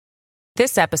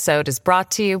This episode is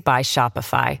brought to you by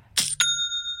Shopify.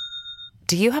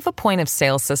 Do you have a point of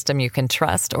sale system you can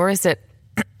trust, or is it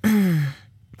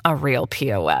a real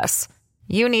POS?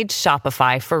 You need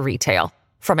Shopify for retail.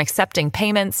 From accepting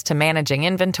payments to managing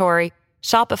inventory,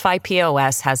 Shopify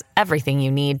POS has everything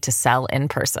you need to sell in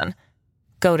person.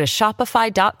 Go to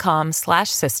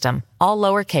shopify.com/system, all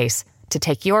lowercase, to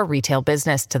take your retail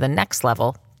business to the next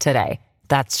level today.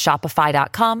 That's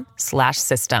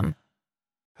shopify.com/system.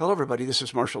 Hello, everybody. This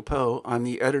is Marshall Poe. I'm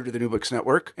the editor of the New Books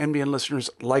Network. NBN listeners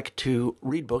like to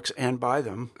read books and buy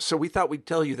them. So we thought we'd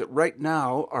tell you that right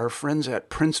now, our friends at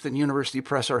Princeton University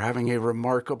Press are having a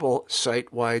remarkable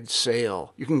site-wide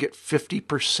sale. You can get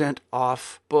 50%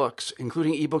 off books,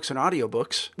 including ebooks and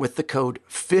audiobooks, with the code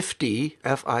 50,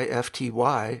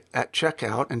 F-I-F-T-Y, at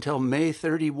checkout until May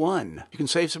 31. You can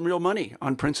save some real money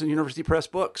on Princeton University Press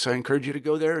books. I encourage you to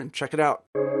go there and check it out.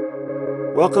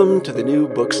 Welcome to the New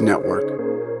Books Network.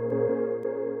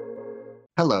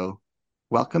 Hello,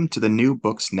 welcome to the New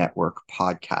Books Network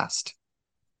podcast.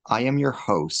 I am your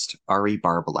host, Ari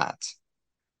Barbalat.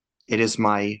 It is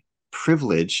my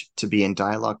privilege to be in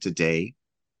dialogue today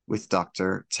with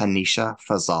Dr. Tanisha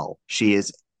Fazal. She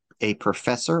is a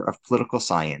professor of political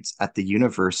science at the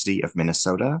University of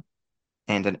Minnesota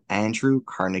and an Andrew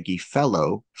Carnegie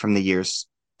Fellow from the years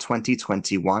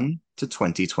 2021 to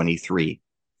 2023.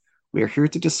 We are here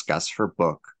to discuss her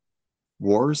book,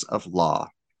 Wars of Law: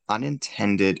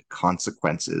 Unintended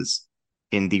Consequences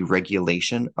in the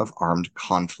Regulation of Armed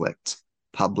Conflict,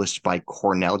 published by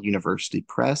Cornell University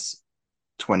Press,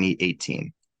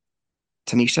 2018.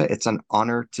 Tanisha, it's an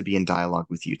honor to be in dialogue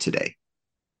with you today.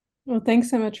 Well, thanks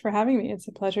so much for having me. It's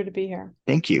a pleasure to be here.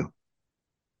 Thank you.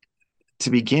 To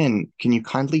begin, can you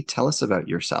kindly tell us about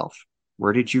yourself?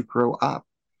 Where did you grow up?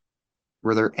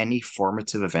 Were there any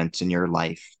formative events in your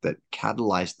life that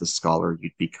catalyzed the scholar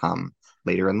you'd become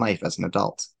later in life as an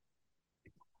adult?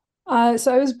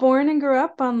 So I was born and grew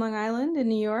up on Long Island in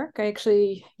New York. I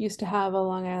actually used to have a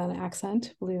Long Island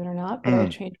accent, believe it or not, but I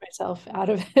changed myself out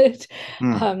of it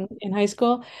in high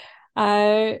school.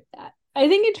 I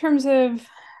think in terms of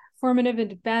formative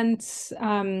events,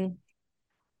 my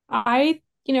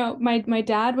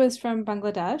dad was from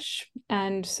Bangladesh,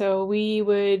 and so we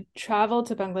would travel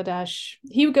to Bangladesh.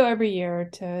 He would go every year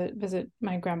to visit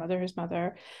my grandmother, his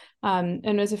mother.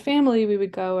 And as a family, we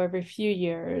would go every few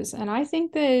years. And I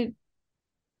think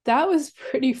that was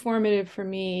pretty formative for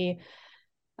me,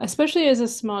 especially as a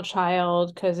small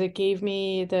child, because it gave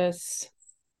me this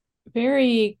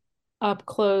very up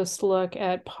close look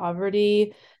at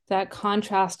poverty that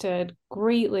contrasted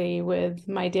greatly with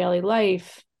my daily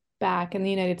life back in the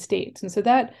United States. And so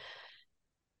that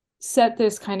set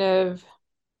this kind of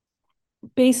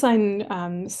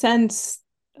baseline sense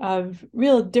of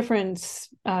real difference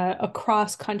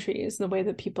across countries in the way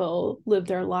that people live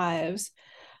their lives.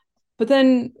 But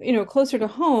then, closer to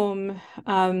home,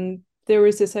 there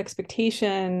was this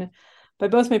expectation by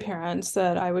both my parents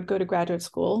that I would go to graduate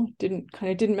school.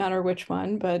 Didn't matter which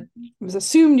one, but it was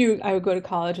assumed I would go to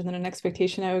college, and then an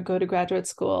expectation I would go to graduate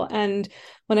school. And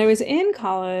when I was in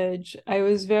college, I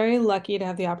was very lucky to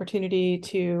have the opportunity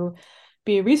to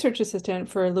be a research assistant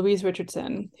for Louise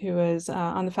Richardson, who was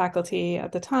on the faculty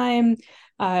at the time,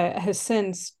 has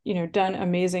since, done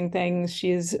amazing things.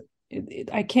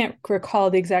 I can't recall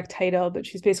the exact title, but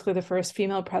she's basically the first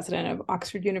female president of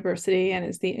Oxford University and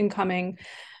is the incoming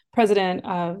president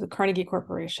of the Carnegie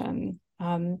Corporation.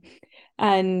 But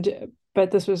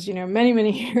this was, many,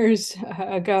 many years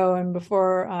ago and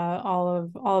before all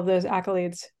of those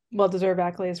accolades, well-deserved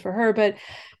accolades for her. But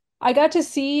I got to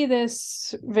see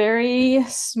this very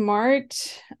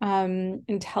smart,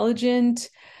 intelligent,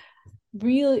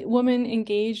 really woman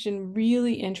engaged in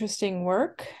really interesting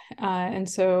work. And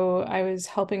so I was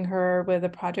helping her with a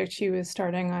project she was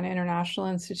starting on international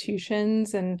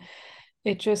institutions, and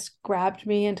it just grabbed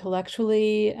me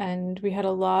intellectually. And we had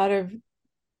a lot of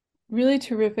really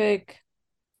terrific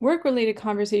work-related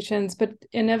conversations, but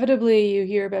inevitably you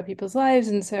hear about people's lives.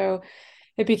 And so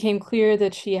it became clear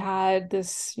that she had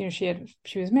this, she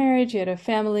was married, she had a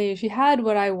family, she had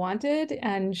what I wanted,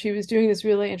 and she was doing this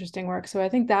really interesting work. So I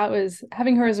think that was,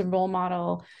 having her as a role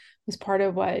model was part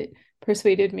of what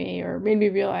persuaded me or made me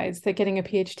realize that getting a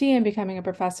PhD and becoming a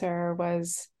professor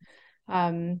was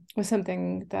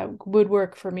something that would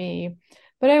work for me.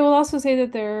 But I will also say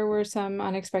that there were some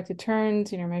unexpected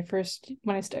turns. When I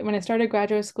started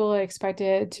graduate school, I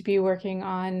expected to be working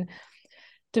on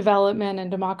development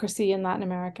and democracy in Latin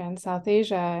America and South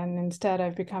Asia. And instead,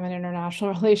 I've become an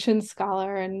international relations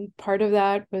scholar. And part of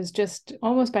that was just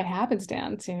almost by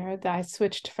happenstance, that I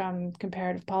switched from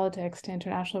comparative politics to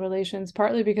international relations,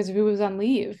 partly because of who was on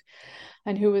leave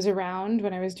and who was around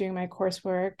when I was doing my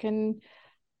coursework. And,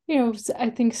 I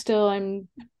think I'm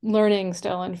learning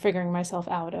still and figuring myself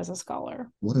out as a scholar.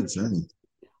 What a journey.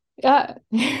 Yeah,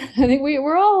 I think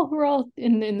we're all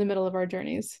in the middle of our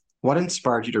journeys. What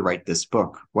inspired you to write this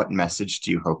book? What message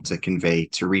do you hope to convey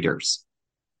to readers?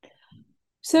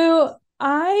 So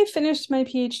I finished my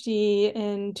PhD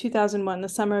in 2001, the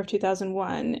summer of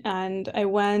 2001, and I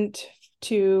went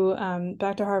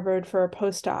back to Harvard for a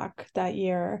postdoc that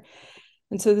year.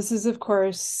 And so this is, of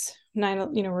course,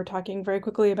 we're talking very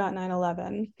quickly about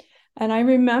 9/11. And I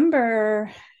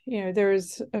remember,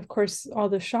 there's, of course, all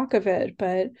the shock of it,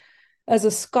 but as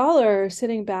a scholar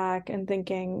sitting back and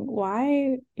thinking,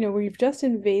 why, we've just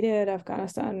invaded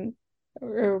Afghanistan,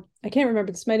 or I can't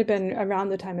remember, this might have been around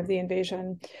the time of the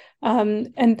invasion,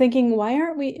 and thinking, why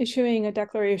aren't we issuing a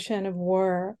declaration of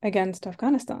war against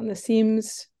Afghanistan? This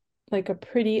seems like a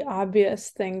pretty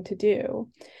obvious thing to do.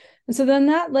 And so then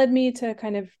that led me to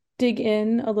kind of dig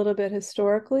in a little bit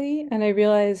historically, and I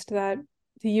realized that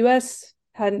the US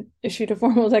hadn't issued a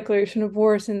formal declaration of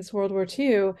war since World War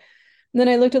II. And then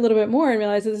I looked a little bit more and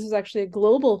realized that this was actually a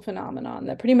global phenomenon,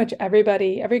 that pretty much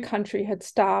every country had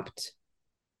stopped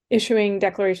issuing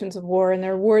declarations of war in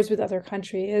their wars with other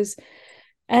countries,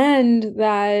 and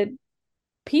that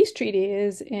peace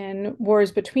treaties in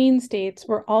wars between states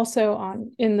were also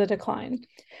in the decline.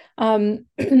 And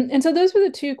so those were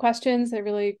the two questions that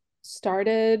really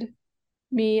started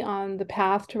me on the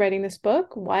path to writing this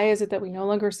book. Why is it that we no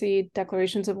longer see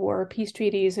declarations of war, peace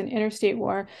treaties, and interstate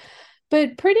war?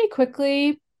 But pretty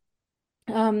quickly,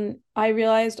 I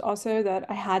realized also that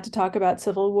I had to talk about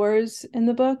civil wars in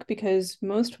the book, because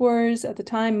most wars at the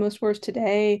time, most wars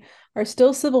today are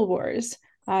still civil wars,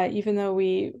 even though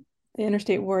the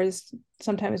interstate wars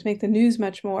sometimes make the news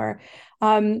much more.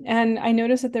 And I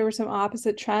noticed that there were some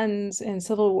opposite trends in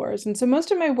civil wars. And so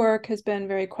most of my work has been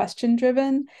very question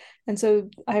driven. And so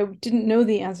I didn't know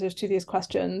the answers to these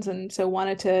questions, and so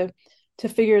wanted to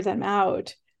figure them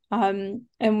out. And,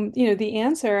 the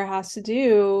answer has to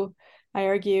do, I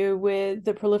argue, with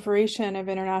the proliferation of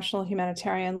international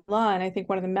humanitarian law. And I think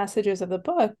one of the messages of the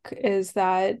book is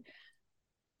that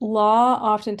law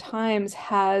oftentimes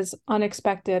has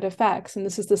unexpected effects. And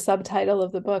this is the subtitle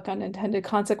of the book, Unintended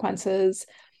Consequences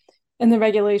in the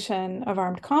Regulation of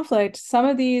Armed Conflict. Some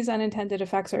of these unintended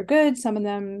effects are good, some of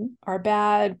them are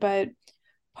bad, but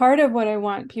part of what I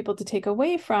want people to take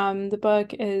away from the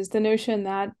book is the notion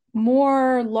that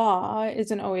more law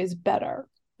isn't always better,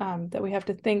 that we have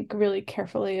to think really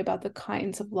carefully about the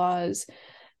kinds of laws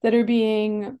that are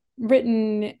being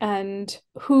written and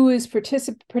who is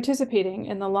participating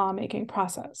in the lawmaking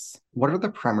process. What are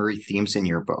the primary themes in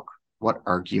your book? What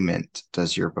argument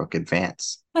does your book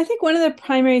advance? I think one of the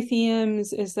primary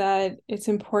themes is that it's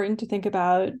important to think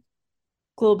about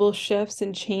global shifts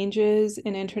and changes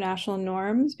in international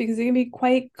norms, because they can be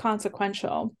quite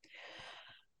consequential.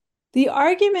 The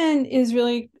argument is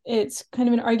it's kind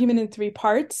of an argument in three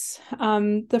parts.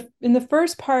 In the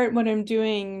first part, what I'm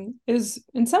doing is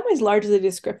in some ways largely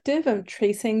descriptive. I'm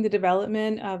tracing the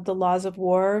development of the laws of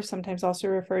war, sometimes also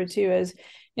referred to as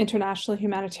international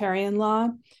humanitarian law.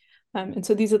 And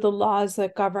so these are the laws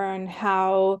that govern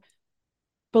how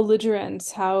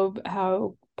belligerents,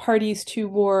 how parties to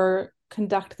war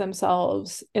conduct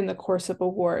themselves in the course of a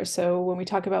war. So when we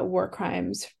talk about war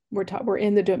crimes, we're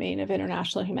in the domain of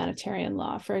international humanitarian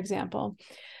law, for example.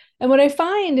 And what I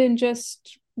find in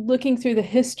just looking through the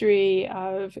history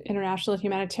of international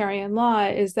humanitarian law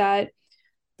is that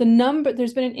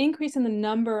there's been an increase in the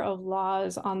number of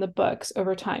laws on the books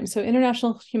over time. So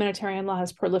international humanitarian law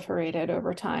has proliferated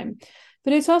over time,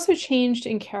 but it's also changed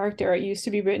in character. It used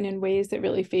to be written in ways that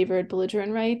really favored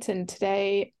belligerent rights, and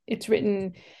today it's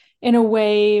written in a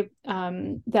way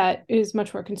that is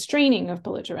much more constraining of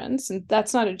belligerents. And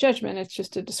that's not a judgment, it's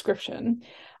just a description.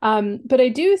 But I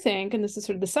do think, and this is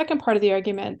sort of the second part of the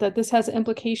argument, that this has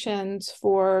implications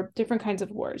for different kinds of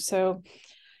wars. So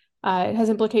it has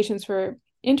implications for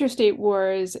interstate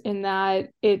wars in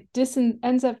that it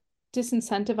ends up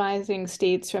disincentivizing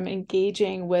states from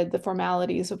engaging with the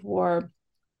formalities of war,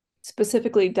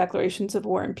 specifically declarations of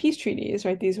war and peace treaties,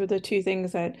 right? These were the two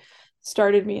things that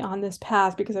started me on this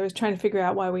path, because I was trying to figure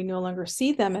out why we no longer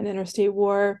see them in interstate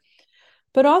war,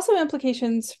 but also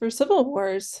implications for civil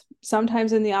wars,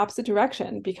 sometimes in the opposite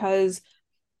direction, because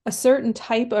a certain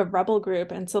type of rebel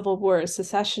group in civil wars,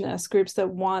 secessionist groups that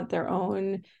want their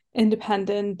own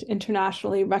independent,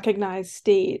 internationally recognized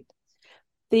state,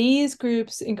 these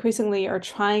groups increasingly are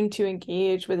trying to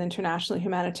engage with international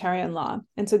humanitarian law.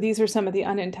 And so these are some of the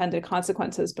unintended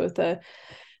consequences, both the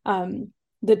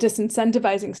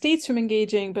disincentivizing states from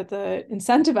engaging, but the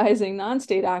incentivizing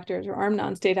non-state actors or armed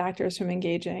non-state actors from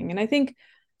engaging. And I think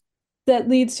that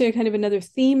leads to kind of another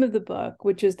theme of the book,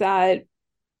 which is that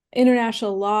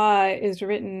international law is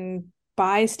written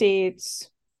by states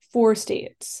for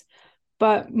states.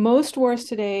 But most wars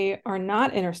today are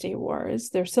not interstate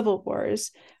wars, they're civil wars.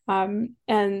 And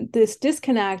this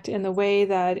disconnect in the way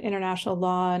that international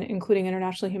law, and including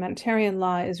international humanitarian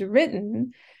law, is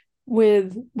written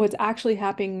with what's actually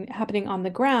happening on the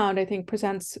ground, I think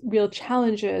presents real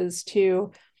challenges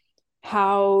to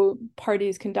how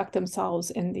parties conduct themselves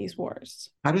in these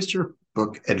wars. How does your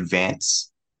book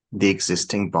advance the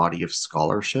existing body of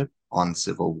scholarship on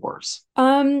civil wars?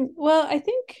 Well, I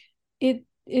think it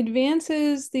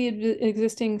advances the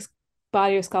existing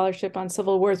body of scholarship on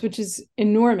civil wars, which is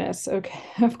enormous, okay,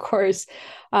 of course,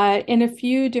 in a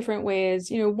few different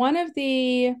ways. You know, one of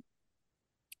the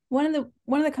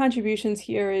contributions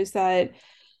here is that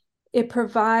it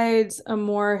provides a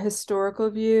more historical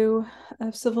view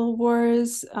of civil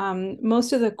wars.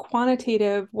 Most of the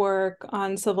quantitative work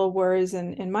on civil wars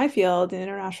in my field, in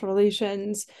international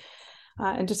relations,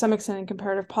 and to some extent in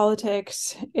comparative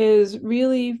politics, is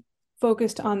really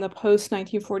focused on the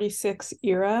post-1946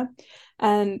 era.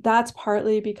 And that's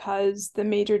partly because the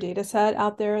major data set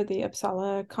out there, the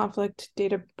Uppsala Conflict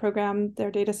Data Program, their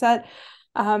data set,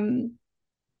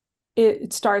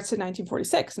 it starts in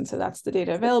 1946. And so that's the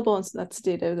data available. And so that's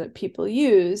the data that people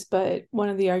use. But one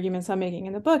of the arguments I'm making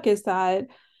in the book is that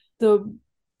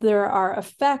there are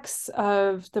effects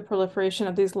of the proliferation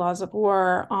of these laws of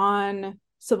war on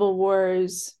civil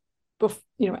wars,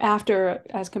 after,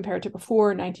 as compared to before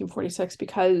 1946,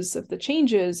 because of the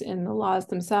changes in the laws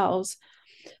themselves.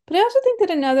 But I also think that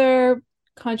another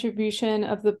contribution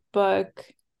of the book,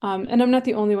 and I'm not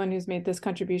the only one who's made this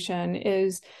contribution,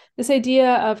 is this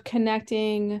idea of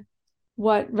connecting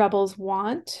what rebels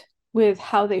want with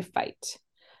how they fight.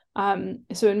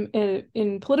 So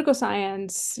in political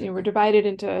science, we're divided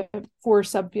into 4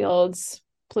 subfields: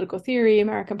 political theory,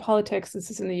 American politics, this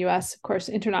is in the US, of course,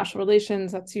 international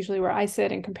relations, that's usually where I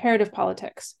sit, and comparative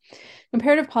politics.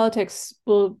 Comparative politics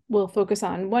will focus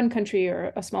on one country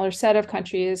or a smaller set of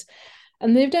countries,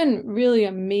 and they've done really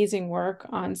amazing work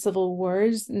on civil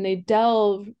wars, and they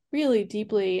delve really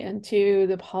deeply into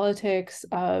the politics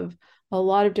of a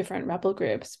lot of different rebel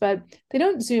groups, but they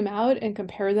don't zoom out and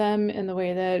compare them in the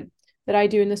way that I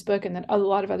do in this book and that a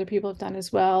lot of other people have done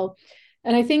as well.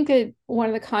 And I think that one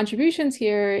of the contributions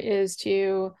here is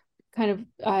to kind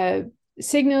of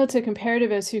signal to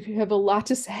comparativists who have a lot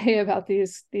to say about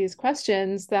these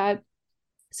questions that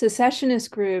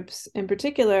secessionist groups in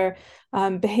particular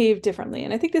behave differently.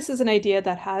 And I think this is an idea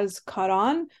that has caught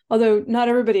on, although not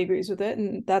everybody agrees with it,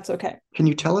 and that's okay. Can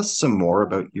you tell us some more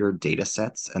about your data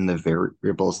sets and the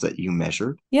variables that you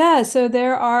measured? Yeah, so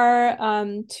there are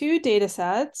 2 data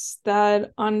sets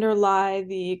that underlie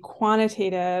the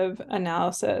quantitative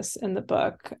analysis in the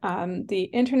book. The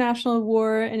International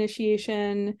War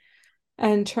Initiation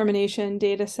and Termination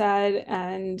data set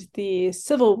and the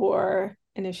Civil War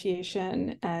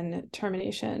Initiation and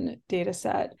Termination data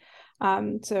set.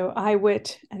 So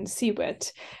IWIT and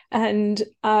CWIT. And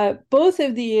both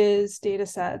of these data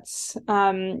sets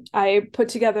I put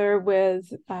together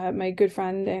with my good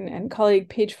friend and colleague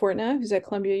Paige Fortna, who's at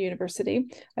Columbia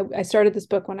University. I started this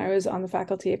book when I was on the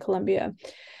faculty at Columbia.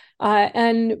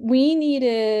 And we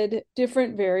needed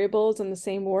different variables in the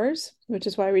same wars, which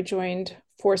is why we joined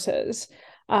forces.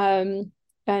 And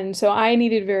so I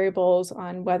needed variables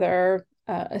on whether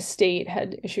a state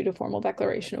had issued a formal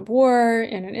declaration of war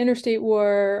in an interstate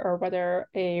war, or whether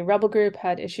a rebel group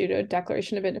had issued a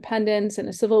declaration of independence in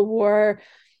a civil war.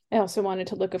 I also wanted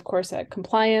to look, of course, at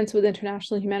compliance with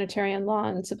international humanitarian law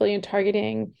and civilian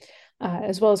targeting,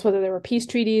 as well as whether there were peace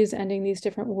treaties ending these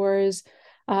different wars.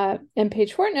 And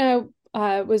Paige Fortna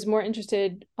was more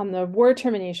interested on the war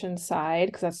termination side,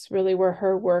 because that's really where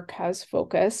her work has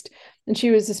focused. And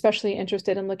she was especially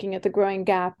interested in looking at the growing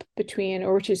gap between,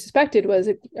 or what she suspected was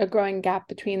a growing gap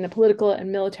between the political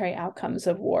and military outcomes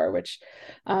of war, which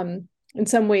in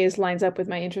some ways lines up with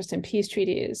my interest in peace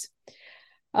treaties.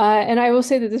 And I will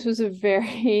say that this was a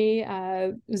very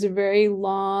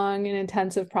long and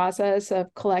intensive process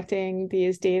of collecting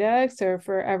these data. So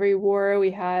for every war,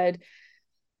 we had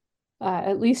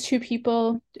at least 2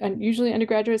 people, usually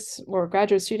undergraduates or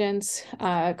graduate students,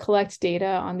 collect data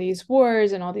on these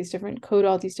wars and code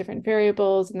all these different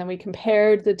variables. And then we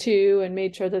compared the 2 and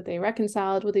made sure that they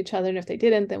reconciled with each other. And if they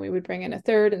didn't, then we would bring in a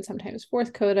 3rd and sometimes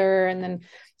 4th coder. And then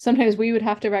sometimes we would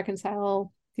have to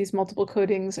reconcile these multiple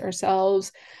codings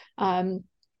ourselves.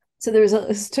 So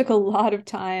this took a lot of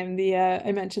time.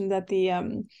 I mentioned that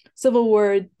the Civil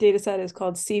War data set is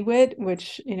called CWIT,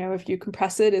 which, if you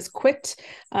compress it, is quit,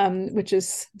 which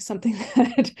is something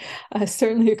that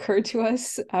certainly occurred to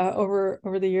us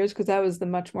over the years, because that was the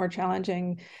much more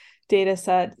challenging data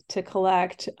set to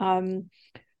collect.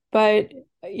 But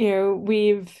what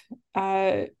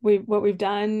we've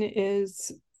done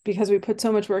is, because we put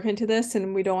so much work into this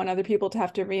and we don't want other people to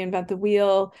have to reinvent the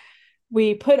wheel,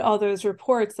 we put all those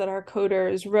reports that our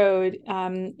coders wrote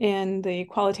in the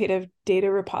qualitative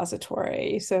data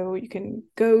repository. So you can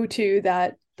go to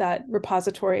that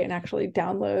repository and actually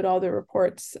download all the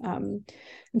reports and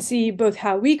see both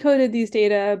how we coded these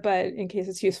data, but in case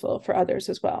it's useful for others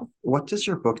as well. What does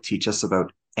your book teach us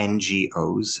about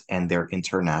NGOs and their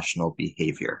international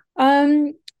behavior?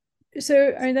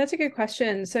 So that's a good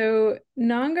question. So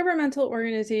non-governmental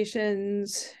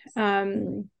organizations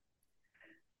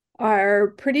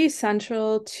are pretty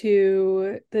central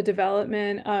to the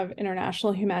development of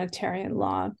international humanitarian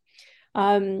law.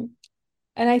 And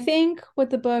I think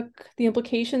the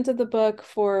implications of the book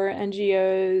for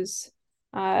NGOs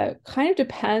kind of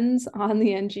depends on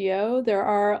the NGO. There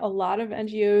are a lot of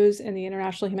NGOs in the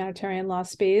international humanitarian law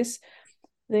space.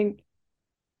 I think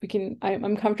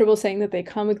I'm comfortable saying that they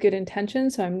come with good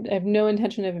intentions, so I have no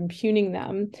intention of impugning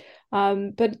them.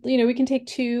 But we can take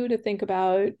two to think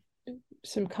about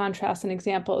some contrasts and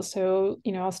examples. So,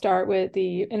 I'll start with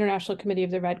the International Committee of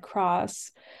the Red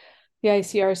Cross, the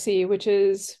ICRC, which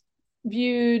is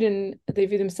they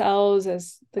view themselves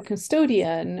as the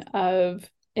custodian of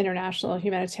international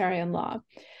humanitarian law.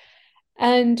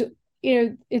 And,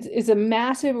 it's a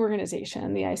massive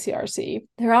organization, the ICRC.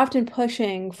 They're often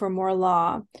pushing for more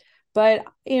law. But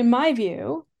in my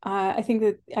view, I think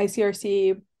that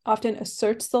ICRC often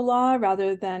asserts the law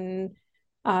rather than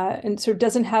and sort of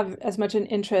doesn't have as much an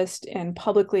interest in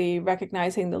publicly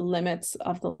recognizing the limits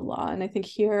of the law. And I think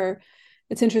here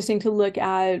it's interesting to look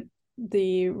at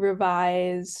the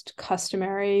revised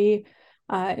customary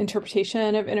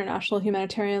interpretation of international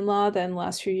humanitarian law that in the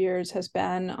last few years has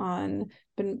been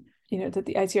that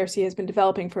the ICRC has been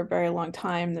developing for a very long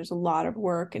time. There's a lot of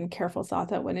work and careful thought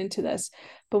that went into this.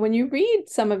 But when you read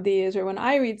some of these, or when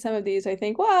I read some of these, I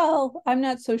think, well, I'm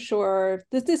not so sure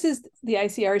that this is the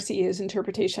ICRC's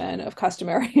interpretation of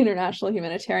customary international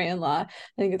humanitarian law. I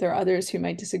think that there are others who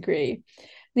might disagree.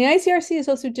 The ICRC is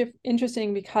also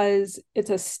interesting because it's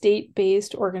a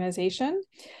state-based organization.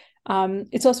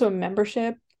 It's also a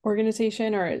membership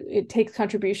organization, or it takes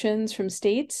contributions from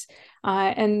states.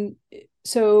 And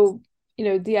so, the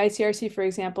ICRC, for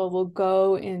example, will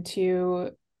go into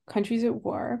countries at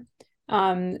war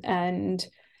and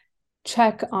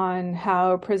check on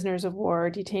how prisoners of war,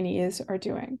 detainees, are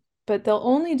doing. But they'll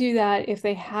only do that if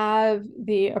they have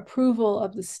the approval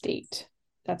of the state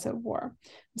that's at war.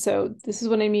 So this is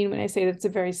what I mean when I say that it's a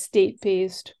very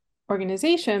state-based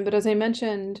organization. But as I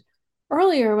mentioned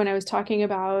earlier, when I was talking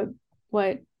about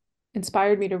what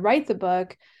inspired me to write the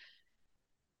book,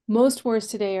 most wars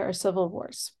today are civil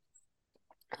wars.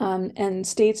 And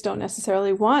states don't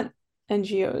necessarily want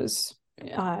NGOs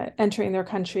entering their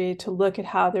country to look at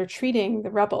how they're treating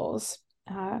the rebels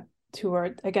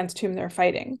against whom they're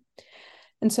fighting.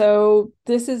 And so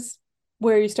this is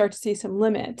where you start to see some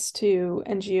limits to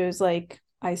NGOs like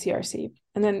ICRC.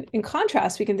 And then in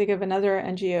contrast, we can think of another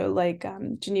NGO like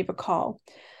Geneva Call,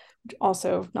 which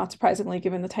also, not surprisingly,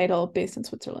 given the title, based in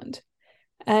Switzerland.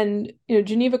 And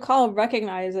Geneva Call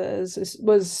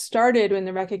was started in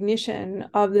the recognition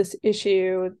of this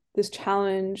issue, this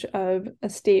challenge of a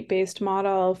state-based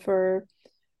model for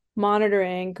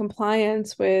monitoring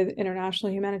compliance with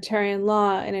international humanitarian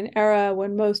law in an era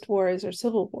when most wars are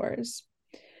civil wars.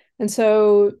 And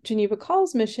so Geneva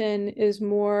Call's mission is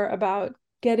more about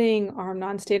getting armed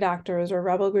non-state actors or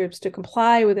rebel groups to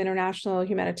comply with international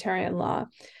humanitarian law.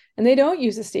 And they don't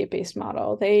use a state-based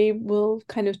model. They will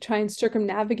kind of try and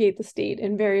circumnavigate the state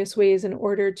in various ways in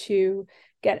order to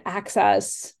get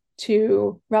access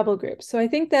to rebel groups. So I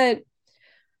think that,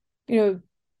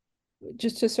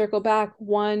 just to circle back,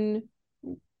 one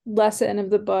lesson of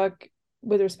the book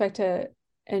with respect to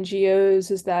NGOs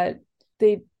is that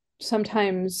they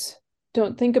sometimes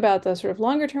don't think about the sort of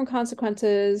longer term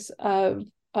consequences of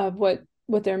what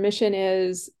their mission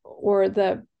is, or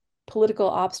the political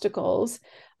obstacles.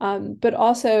 But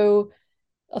also,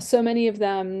 so many of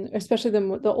them, especially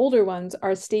the older ones,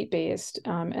 are state-based,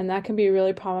 and that can be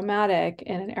really problematic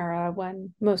in an era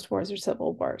when most wars are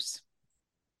civil wars.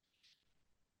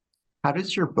 How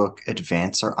does your book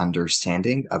advance our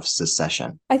understanding of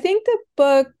secession? I think the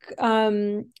book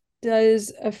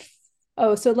does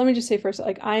so let me just say first,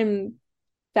 I'm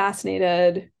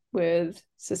fascinated with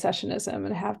secessionism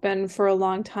and have been for a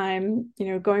long time,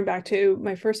 going back to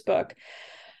my first book.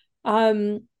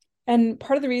 And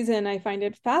part of the reason I find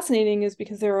it fascinating is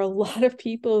because there are a lot of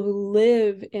people who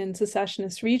live in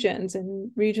secessionist regions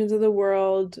and regions of the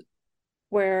world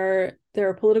where there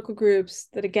are political groups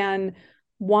that, again,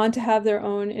 want to have their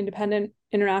own independent,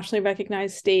 internationally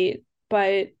recognized state,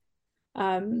 but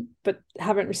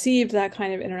haven't received that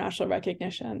kind of international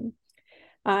recognition.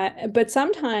 But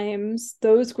sometimes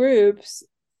those groups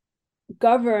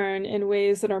govern in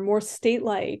ways that are more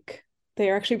state-like. They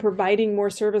are actually providing more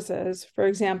services, for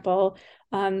example,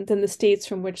 than the states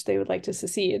from which they would like to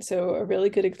secede. So a really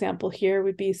good example here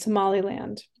would be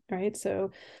Somaliland, right?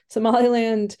 So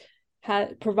Somaliland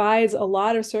provides a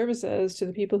lot of services to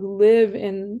the people who live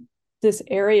in this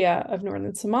area of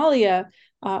northern Somalia,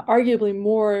 arguably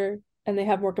more, and they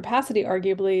have more capacity,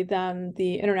 arguably, than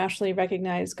the internationally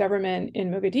recognized government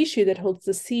in Mogadishu that holds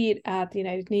the seat at the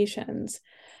United Nations.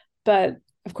 But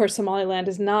of course, Somaliland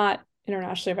is not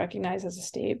internationally recognized as a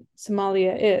state.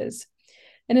 Somalia is.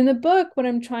 And in the book, what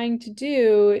I'm trying to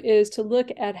do is to look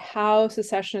at how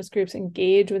secessionist groups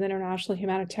engage with international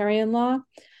humanitarian law,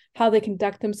 how they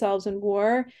conduct themselves in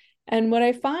war. And what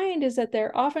I find is that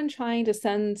they're often trying to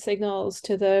send signals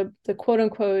to the quote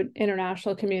unquote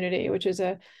international community, which is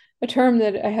a term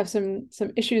that I have some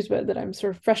issues with, that I'm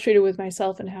sort of frustrated with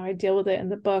myself and how I deal with it in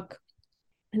the book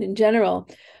and in general.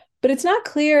 But it's not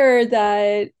clear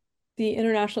that the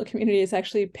international community is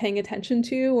actually paying attention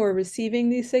to or receiving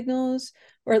these signals,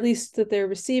 or at least that they're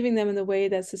receiving them in the way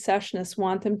that secessionists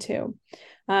want them to.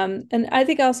 And I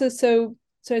think also, so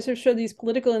I sort of show these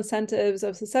political incentives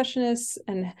of secessionists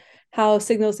and how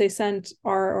signals they sent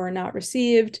are or are not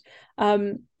received.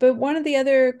 But one of the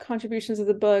other contributions of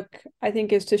the book, I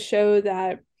think, is to show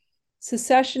that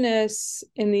secessionists,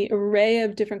 in the array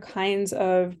of different kinds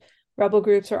of rebel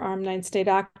groups or armed nine-state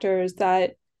actors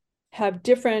that have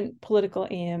different political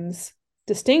aims,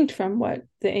 distinct from what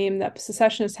the aim that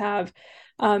secessionists have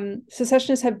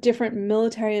different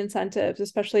military incentives,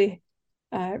 especially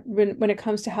when it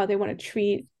comes to how they want to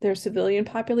treat their civilian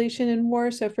population in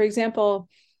war. So, for example,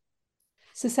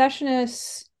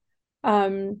 secessionists,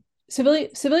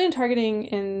 civilian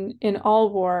targeting in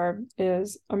all war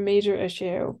is a major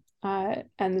issue.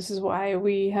 And this is why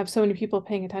we have so many people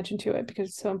paying attention to it, because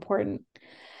it's so important.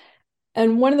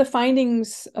 And one of the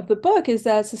findings of the book is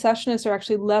that secessionists are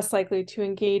actually less likely to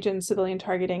engage in civilian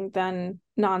targeting than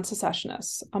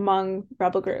non-secessionists among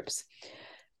rebel groups.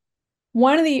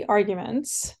 One of the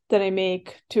arguments that I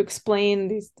make to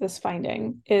explain this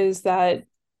finding is that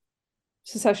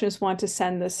secessionists want to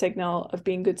send the signal of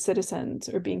being good citizens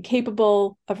or being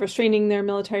capable of restraining their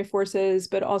military forces,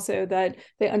 but also that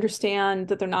they understand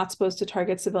that they're not supposed to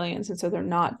target civilians, and so they're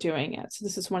not doing it. So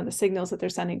this is one of the signals that they're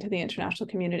sending to the international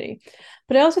community.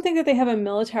 But I also think that they have a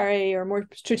military or more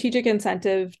strategic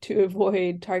incentive to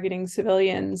avoid targeting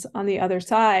civilians on the other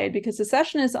side, because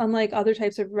secessionists, unlike other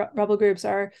types of rebel groups,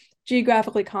 are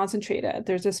geographically concentrated.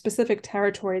 There's a specific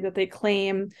territory that they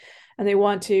claim, and they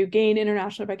want to gain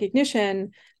international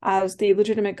recognition as the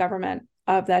legitimate government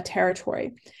of that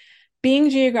territory. Being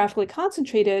geographically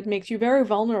concentrated makes you very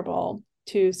vulnerable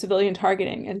to civilian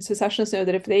targeting, and secessionists know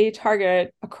that if they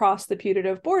target across the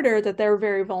putative border, that they're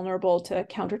very vulnerable to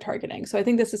counter-targeting. So I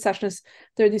think the secessionists,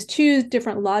 there are these two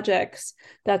different logics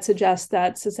that suggest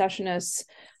that secessionists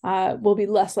will be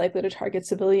less likely to target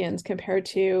civilians compared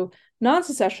to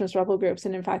non-secessionist rebel groups.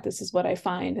 And in fact, this is what I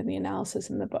find in the analysis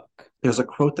in the book. There's a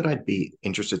quote that I'd be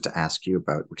interested to ask you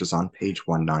about, which is on page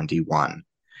 191.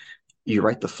 You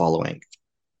write the following: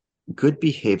 "Good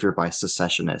behavior by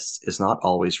secessionists is not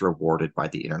always rewarded by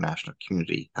the international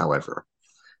community, however.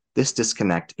 This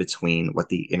disconnect between what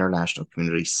the international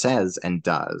community says and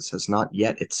does has not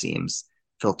yet, it seems,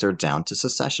 filtered down to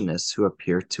secessionists who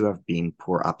appear to have been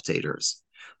poor updaters.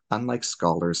 Unlike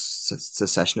scholars,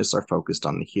 secessionists are focused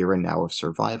on the here and now of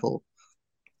survival,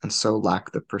 and so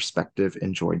lack the perspective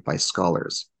enjoyed by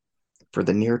scholars. For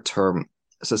the near term,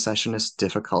 secessionists'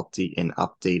 difficulty in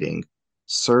updating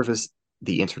serves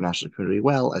the international community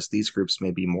well, as these groups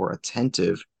may be more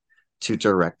attentive to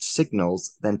direct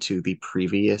signals than to the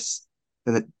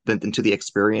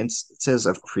experiences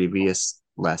of previous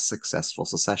less successful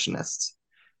secessionists.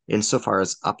 Insofar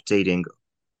as updating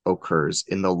occurs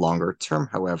in the longer term,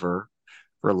 however,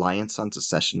 reliance on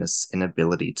secessionists'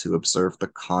 inability to observe the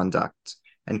conduct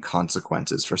and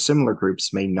consequences for similar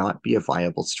groups may not be a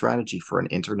viable strategy for an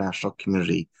international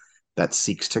community that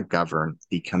seeks to govern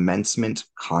the commencement,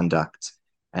 conduct,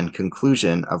 and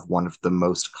conclusion of one of the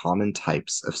most common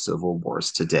types of civil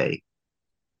wars today."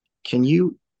 Can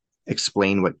you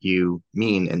explain what you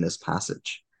mean in this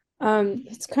passage?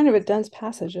 It's kind of a dense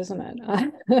passage, isn't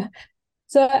it?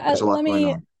 So There's a lot going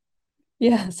on.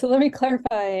 let me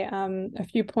clarify a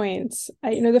few points.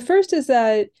 The first is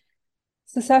that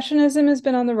secessionism has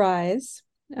been on the rise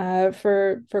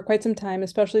for quite some time,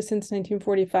 especially since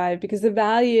 1945, because the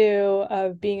value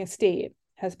of being a state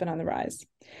has been on the rise.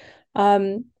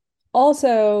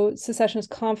 Also, secessionist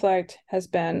conflict has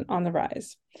been on the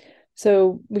rise.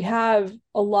 So we have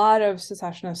a lot of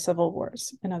secessionist civil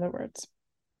wars, in other words.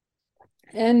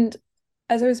 And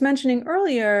as I was mentioning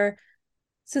earlier,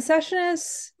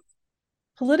 secessionists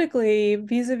politically,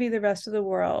 vis-a-vis the rest of the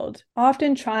world,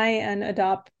 often try and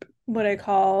adopt what I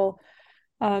call,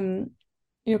 kind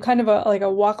of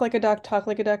a walk like a duck, talk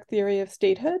like a duck theory of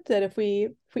statehood, that if we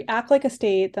act like a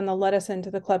state, then they'll let us into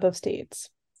the club of states.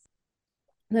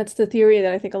 And that's the theory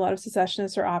that I think a lot of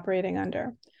secessionists are operating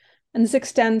under. And this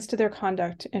extends to their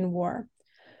conduct in war.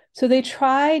 So they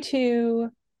try to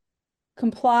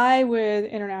comply with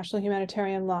international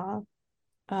humanitarian law.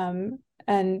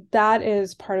 And that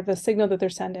is part of the signal that they're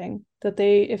sending, that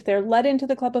if they're let into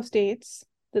the club of states,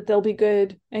 that they'll be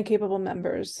good and capable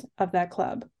members of that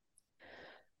club.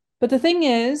 But the thing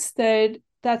is that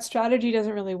strategy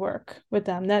doesn't really work with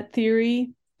them. That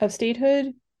theory of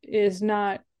statehood there's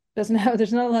not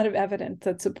a lot of evidence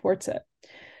that supports it.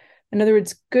 In other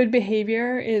words, good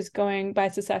behavior by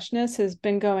secessionists has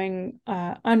been going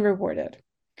unrewarded.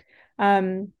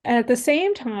 And at the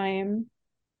same time,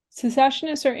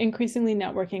 secessionists are increasingly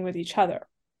networking with each other.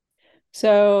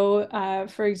 So,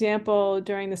 for example,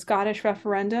 during the Scottish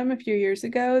referendum a few years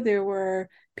ago, there were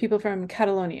people from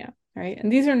Catalonia, right? And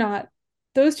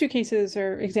those two cases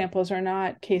or examples are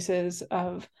not cases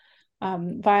of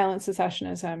violent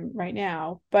secessionism right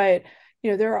now, but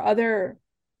there are other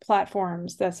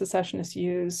platforms that secessionists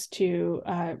use to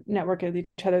network with each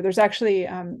other. There's actually,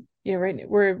 right,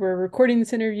 we're recording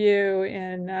this interview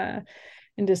in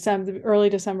December, early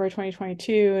December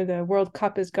 2022. The World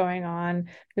Cup is going on.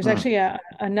 There's actually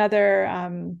another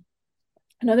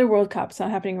World Cup. It's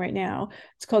not happening right now.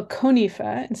 It's called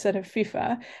CONIFA instead of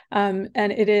FIFA, and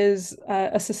it is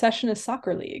a secessionist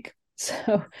soccer league.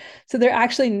 So they're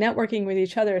actually networking with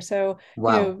each other. So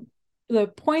Wow.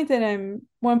 One point that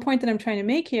I'm trying to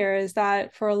make here is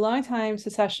that for a long time,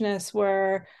 secessionists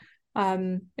were,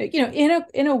 in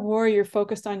a war, you're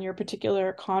focused on your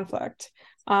particular conflict,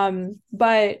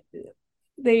 but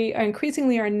they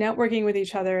increasingly are networking with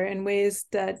each other in ways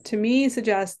that, to me,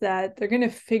 suggest that they're going to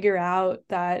figure out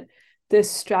that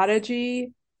this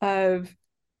strategy of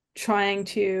trying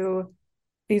to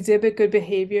exhibit good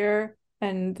behavior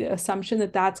and the assumption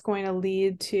that that's going to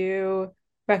lead to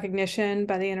recognition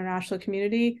by the international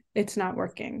community, it's not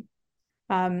working.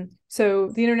 So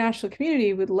the international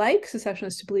community would like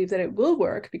secessionists to believe that it will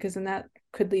work, because then that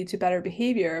could lead to better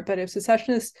behavior. But if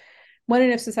secessionists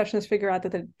figure out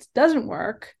that it doesn't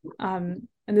work, and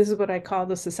this is what I call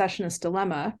the secessionist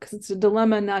dilemma, because it's a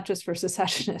dilemma not just for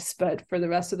secessionists, but for the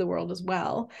rest of the world as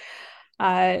well.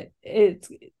 That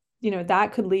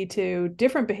could lead to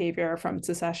different behavior from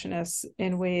secessionists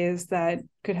in ways that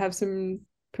could have some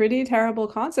pretty terrible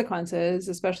consequences,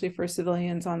 especially for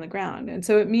civilians on the ground. And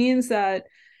so it means that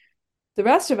the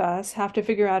rest of us have to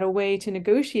figure out a way to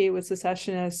negotiate with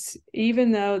secessionists,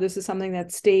 even though this is something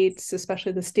that states,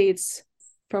 especially the states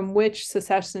from which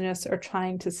secessionists are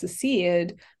trying to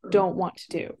secede, don't want to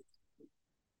do.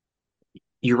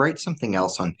 You write something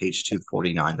else on page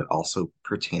 249 that also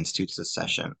pertains to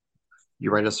secession.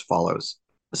 You write as follows: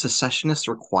 secessionists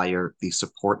require the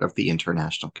support of the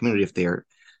international community if they are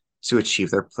to achieve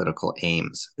their political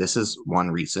aims. This is one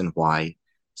reason why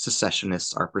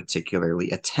secessionists are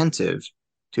particularly attentive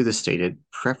to the stated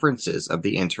preferences of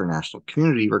the international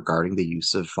community regarding the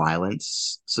use of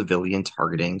violence, civilian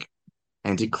targeting,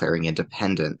 and declaring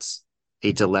independence.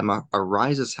 A dilemma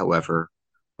arises, however,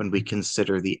 when we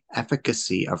consider the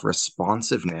efficacy of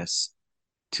responsiveness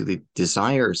to the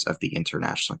desires of the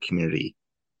international community.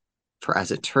 For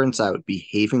as it turns out,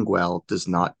 behaving well does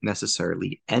not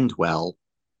necessarily end well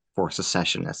for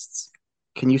secessionists.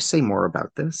 Can you say more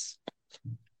about this?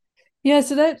 Yeah,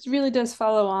 so that really does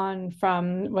follow on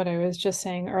from what I was just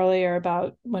saying earlier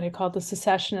about what I call the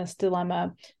secessionist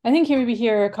dilemma. I think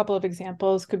here a couple of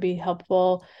examples could be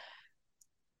helpful.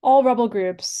 All rebel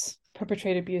groups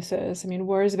perpetrate abuses. I mean,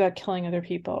 war is about killing other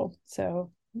people,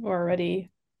 so we're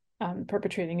already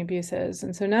perpetrating abuses,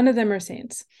 and so none of them are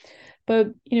saints. But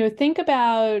think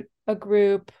about a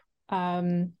group.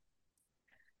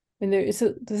 This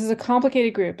is a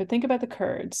complicated group, but think about the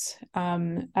Kurds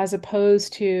as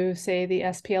opposed to, say, the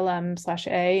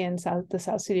SPLM/A and the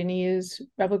South Sudanese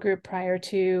rebel group prior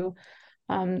to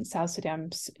South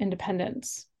Sudan's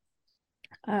independence.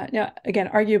 Now, again,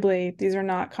 arguably, these are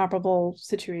not comparable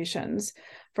situations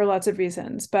for lots of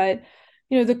reasons, but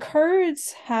the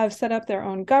Kurds have set up their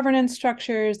own governance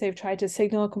structures. They've tried to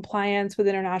signal compliance with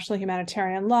international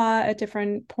humanitarian law at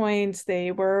different points.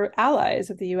 They were allies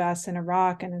of the US in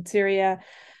Iraq and in Syria.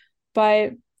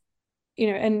 But,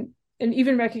 and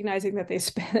even recognizing that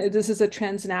this is a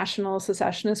transnational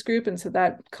secessionist group, and so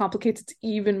that complicates it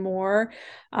even more.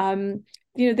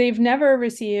 They've never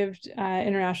received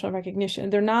international recognition.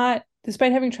 They're not,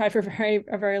 despite having tried for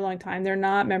a very long time, they're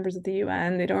not members of the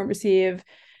UN. They don't receive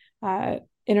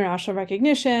international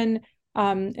recognition.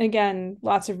 Again,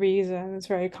 lots of reasons,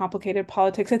 very complicated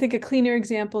politics. I think a cleaner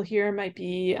example here might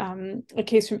be a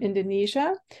case from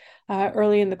Indonesia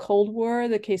early in the Cold War,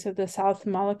 the case of the South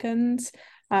Moluccans,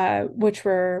 which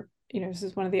were, this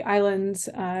is one of the islands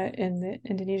in the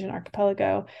Indonesian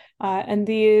archipelago. And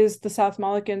the South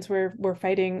Moluccans were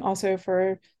fighting also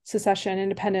for secession,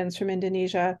 independence from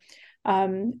Indonesia.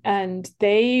 And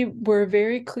they were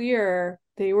very clear.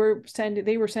 They were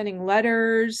sending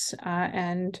letters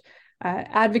and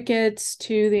advocates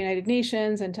to the United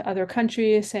Nations and to other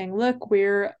countries saying, look,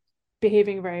 we're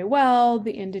behaving very well.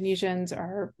 The Indonesians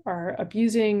are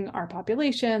abusing our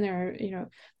population. They're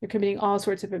committing all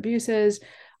sorts of abuses.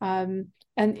 And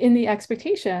in the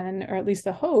expectation, or at least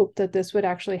the hope, that this would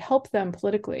actually help them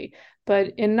politically.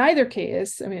 But in neither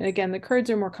case, I mean, again, the Kurds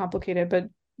are more complicated, but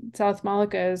South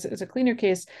Molucca is a cleaner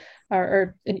case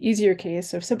or an easier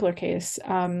case or simpler case.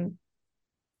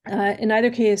 In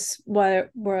either case,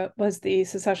 was the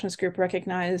secessionist group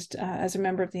recognized as a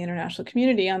member of the international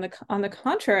community? On the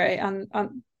contrary,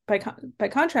 by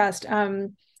contrast,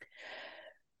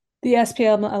 the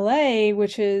SPLM-LA,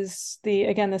 which is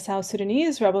the South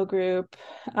Sudanese rebel group,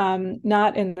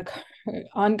 not in the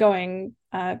ongoing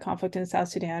conflict in South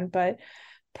Sudan, but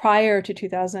prior to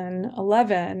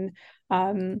 2011,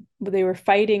 they were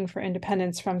fighting for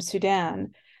independence from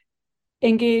Sudan,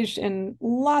 engaged in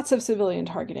lots of civilian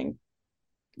targeting,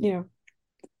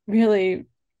 really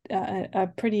a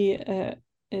pretty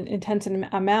intense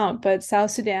amount. But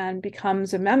South Sudan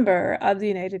becomes a member of the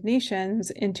United Nations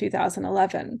in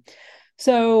 2011.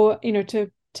 So,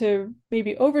 to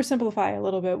maybe oversimplify a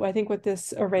little bit, I think what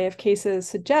this array of cases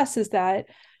suggests is that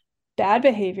bad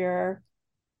behavior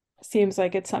seems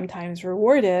like it's sometimes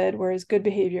rewarded, whereas good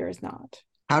behavior is not.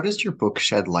 How does your book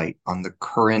shed light on the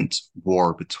current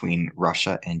war between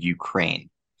Russia and Ukraine?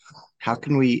 How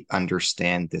can we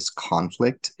understand this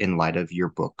conflict in light of your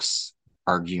book's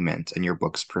argument and your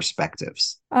book's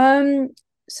perspectives?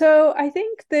 So I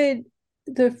think that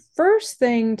the first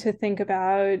thing to think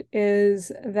about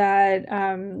is that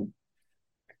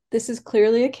this is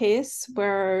clearly a case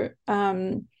where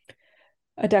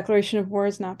a declaration of war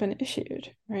has not been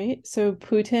issued, right? So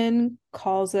Putin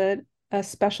calls it a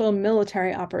special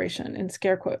military operation, in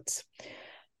scare quotes,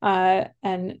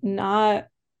 and not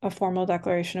a formal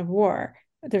declaration of war.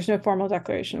 There's no formal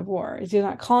declaration of war. He's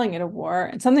not calling it a war.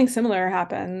 And something similar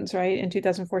happens, right, in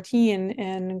 2014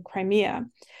 in Crimea.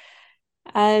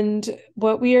 And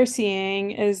what we are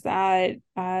seeing is that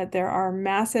there are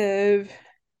massive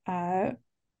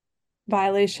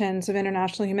violations of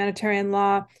international humanitarian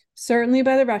law, certainly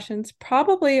by the Russians,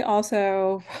 probably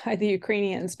also by the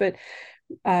Ukrainians, but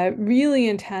really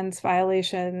intense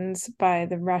violations by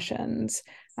the Russians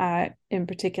in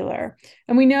particular.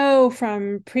 And we know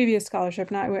from previous scholarship,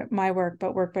 not my work,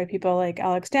 but work by people like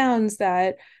Alex Downs,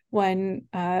 that when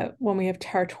we have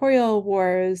territorial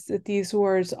wars, that these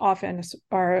wars often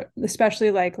are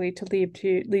especially likely to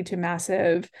lead to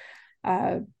massive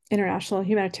international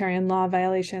humanitarian law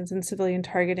violations and civilian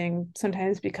targeting,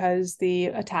 sometimes because the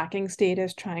attacking state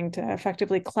is trying to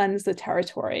effectively cleanse the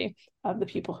territory of the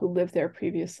people who lived there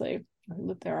previously, who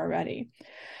lived there already.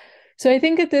 So I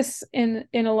think that this, in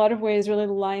a lot of ways, really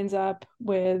lines up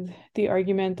with the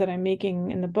argument that I'm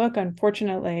making in the book,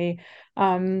 unfortunately.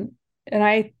 And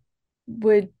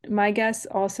my guess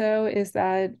also is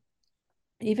that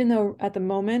even though at the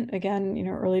moment, again,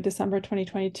 early December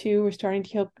 2022, we're starting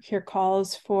to hear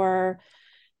calls for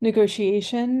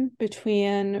negotiation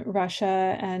between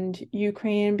Russia and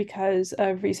Ukraine because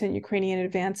of recent Ukrainian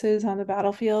advances on the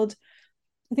battlefield,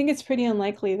 I think it's pretty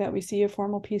unlikely that we see a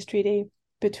formal peace treaty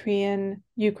between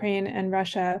Ukraine and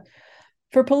Russia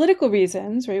for political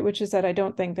reasons, right? Which is that I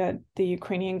don't think that the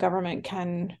Ukrainian government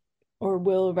can or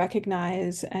will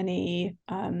recognize any,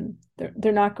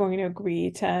 they're not going to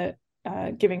agree to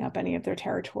giving up any of their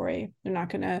territory. They're not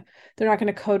going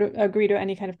to agree to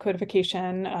any kind of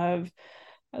codification of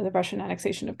the Russian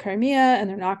annexation of Crimea, and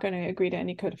they're not going to agree to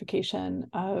any codification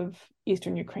of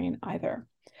Eastern Ukraine either.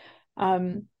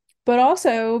 But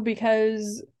also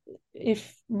because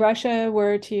if Russia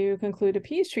were to conclude a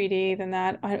peace treaty, then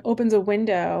that opens a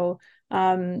window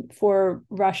for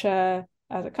Russia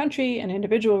as a country and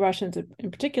individual Russians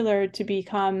in particular to be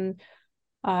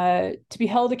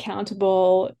held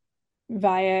accountable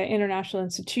via international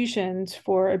institutions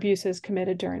for abuses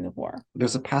committed during the war.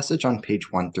 There's a passage on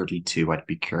page 132 I'd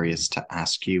be curious to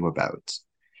ask you about.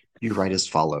 You write as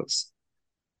follows.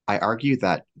 I argue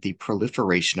that the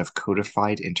proliferation of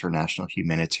codified international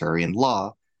humanitarian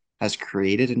law has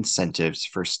created incentives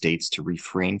for states to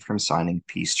refrain from signing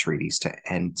peace treaties to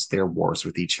end their wars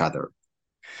with each other.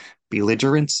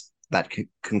 Belligerents that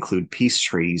conclude peace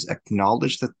treaties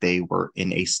acknowledge that they were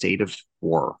in a state of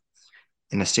war.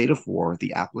 In a state of war,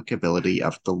 the applicability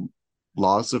of the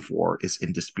laws of war is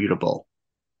indisputable.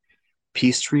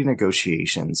 Peace treaty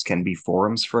negotiations can be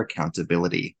forums for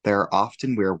accountability. They are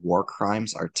often where war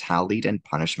crimes are tallied and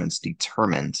punishments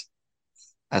determined.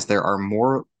 As there are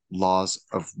more laws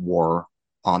of war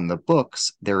on the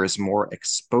books, there is more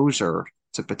exposure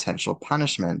to potential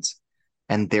punishment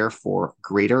and therefore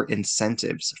greater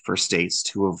incentives for states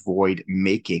to avoid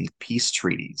making peace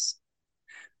treaties.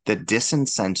 The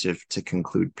disincentive to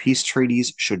conclude peace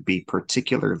treaties should be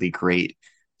particularly great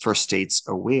for states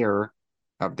aware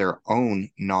of their own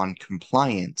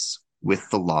non-compliance with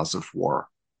the laws of war.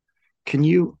 Can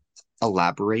you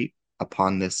elaborate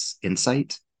upon this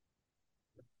insight?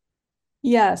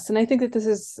 Yes, and I think that this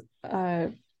is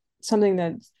something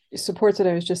that supports what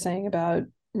I was just saying about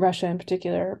Russia in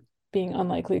particular being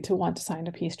unlikely to want to sign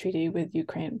a peace treaty with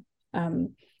Ukraine.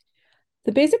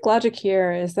 The basic logic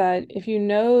here is that if you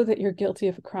know that you're guilty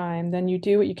of a crime, then you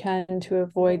do what you can to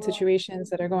avoid situations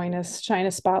that are going to shine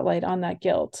a spotlight on that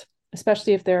guilt,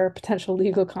 especially if there are potential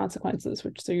legal consequences,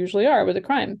 which there usually are with a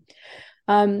crime.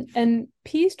 And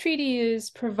peace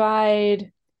treaties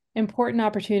provide important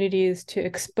opportunities to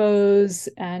expose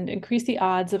and increase the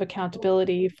odds of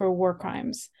accountability for war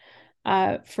crimes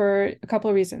for a couple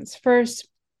of reasons. First,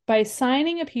 by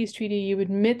signing a peace treaty, you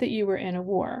admit that you were in a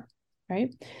war,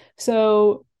 right?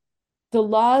 So the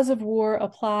laws of war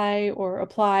apply or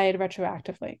applied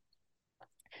retroactively.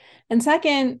 And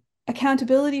second,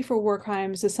 accountability for war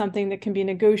crimes is something that can be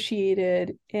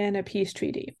negotiated in a peace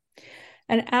treaty.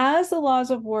 And as the laws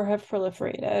of war have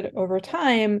proliferated over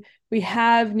time, we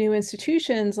have new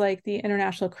institutions like the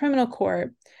International Criminal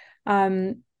Court,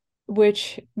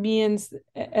 which means,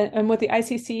 and what the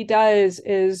ICC does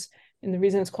is, and the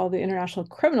reason it's called the International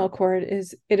Criminal Court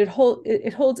is it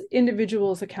holds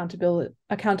individuals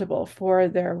accountable for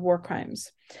their war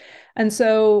crimes. And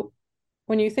so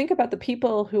when you think about the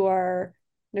people who are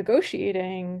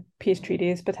negotiating peace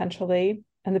treaties potentially,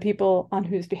 and the people on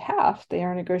whose behalf they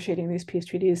are negotiating these peace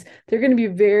treaties, they're going to be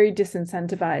very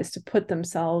disincentivized to put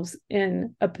themselves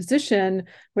in a position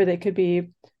where they could be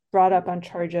brought up on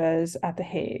charges at The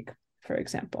Hague, for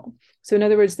example. So in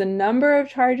other words, the number of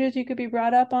charges you could be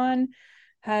brought up on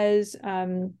has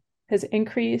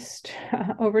increased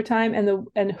over time,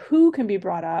 and who can be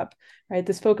brought up, right?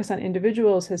 This focus on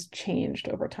individuals has changed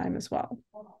over time as well.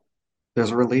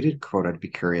 There's a related quote I'd be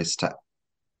curious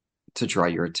to draw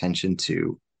your attention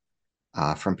to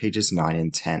from pages 9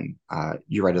 and 10.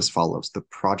 You write as follows: the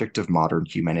project of modern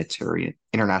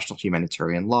international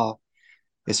humanitarian law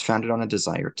is founded on a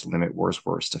desire to limit war's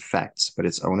worst effects, but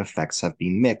its own effects have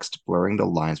been mixed, blurring the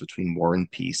lines between war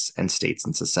and peace and states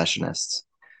and secessionists.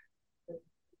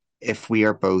 If we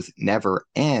are both never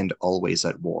and always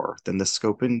at war, then the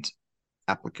scope and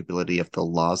applicability of the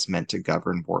laws meant to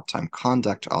govern wartime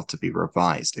conduct ought to be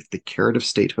revised. If the carrot of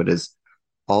statehood is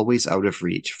always out of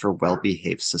reach for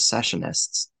well-behaved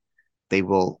secessionists, they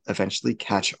will eventually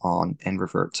catch on and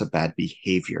revert to bad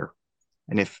behavior.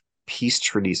 And if peace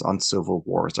treaties on civil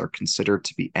wars are considered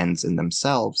to be ends in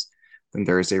themselves, then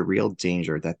there is a real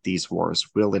danger that these wars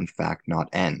will in fact not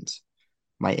end.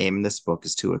 My aim in this book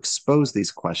is to expose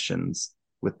these questions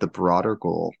with the broader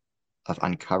goal of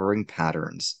uncovering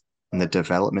patterns in the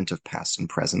development of past and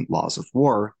present laws of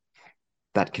war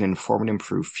that can inform and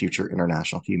improve future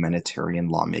international humanitarian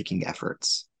lawmaking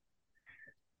efforts.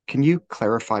 Can you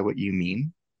clarify what you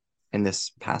mean in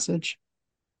this passage?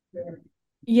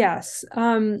 Yes.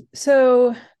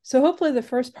 So hopefully the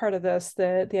first part of this,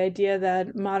 the idea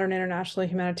that modern international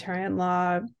humanitarian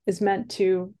law is meant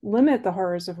to limit the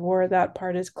horrors of war, that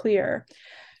part is clear.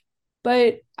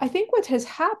 But I think what has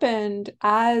happened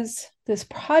as this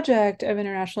project of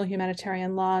international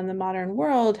humanitarian law in the modern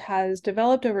world has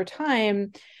developed over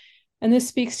time, and this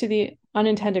speaks to the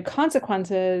unintended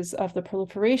consequences of the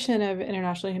proliferation of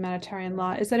international humanitarian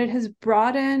law, is that it has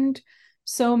broadened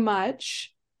so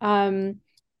much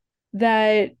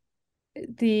that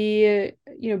the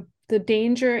the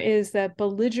danger is that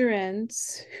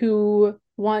belligerents who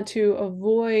want to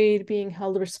avoid being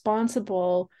held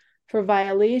responsible for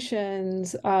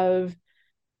violations of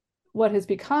what has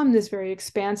become this very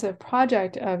expansive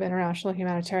project of international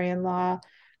humanitarian law,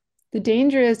 the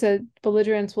danger is that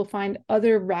belligerents will find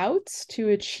other routes to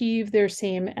achieve their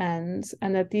same ends,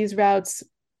 and that these routes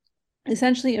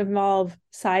essentially involve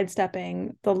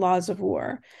sidestepping the laws of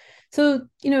war. So,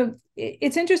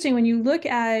 it's interesting when you look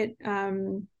at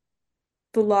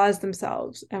the laws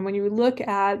themselves, and when you look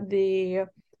at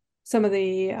some of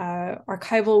the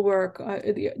archival work,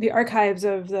 the archives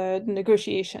of the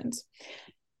negotiations.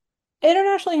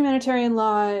 International humanitarian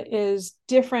law is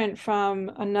different from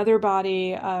another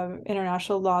body of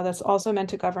international law that's also meant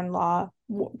to govern war,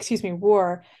 which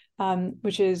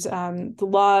is the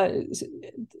law.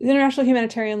 International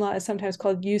humanitarian law is sometimes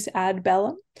called jus ad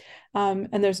bellum,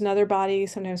 and there's another body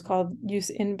sometimes called jus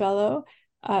in bello.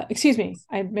 Excuse me,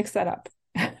 I mixed that up.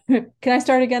 Can I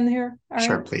start again here? All right.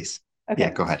 Sure, please. Okay.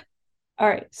 Yeah, go ahead. All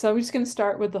right, so I'm just going to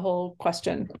start with the whole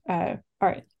question. All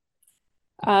right.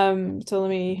 So let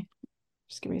me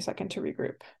just give me a second to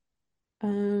regroup.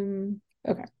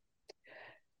 Okay.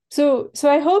 So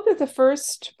I hope that the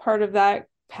first part of that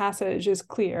passage is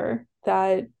clear,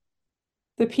 that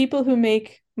the people who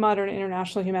make modern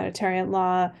international humanitarian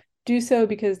law do so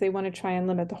because they want to try and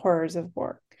limit the horrors of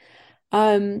war.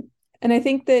 And I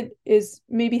think that is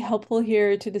maybe helpful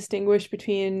here to distinguish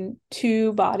between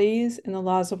two bodies in the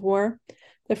laws of war.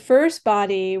 The first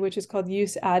body, which is called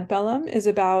jus ad bellum, is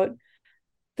about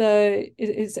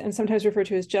and sometimes referred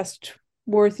to as just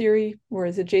war theory, or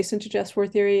is adjacent to just war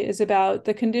theory, is about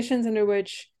the conditions under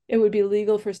which it would be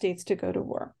legal for states to go to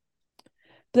war.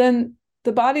 Then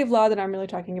the body of law that I'm really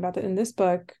talking about in this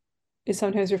book is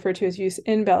sometimes referred to as jus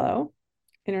in bello,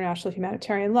 international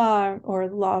humanitarian law, or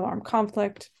law of armed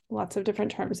conflict, lots of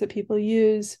different terms that people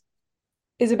use,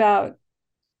 is about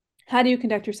how do you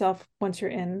conduct yourself once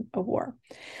you're in a war.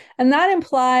 And that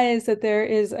implies that there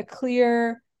is a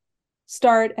clear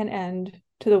start and end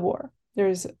to the war.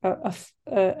 There's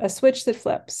a switch that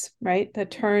flips, right?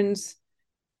 That turns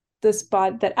this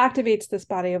body, that activates this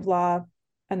body of law,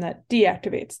 and that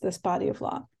deactivates this body of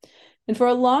law. And for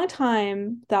a long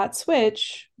time, that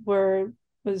switch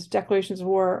was declarations of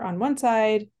war on one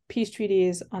side, peace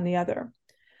treaties on the other.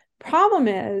 Problem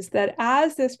is that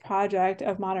as this project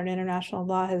of modern international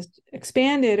law has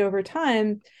expanded over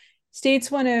time, states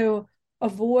want to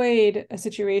avoid a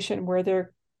situation where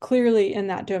they're clearly in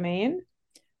that domain.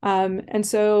 And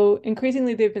so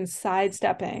increasingly they've been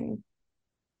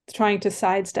trying to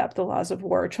sidestep the laws of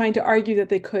war, trying to argue that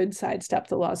they could sidestep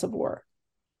the laws of war,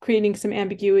 creating some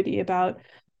ambiguity about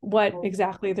what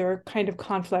exactly their kind of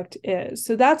conflict is.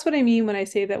 So that's what I mean when I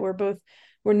say that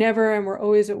we're never and we're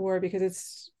always at war,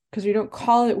 because we don't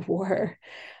call it war.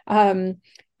 And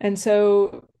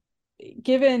so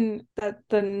given that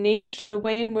the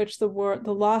way in which the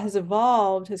law has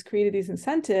evolved has created these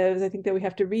incentives, I think that we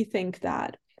have to rethink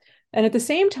that. And at the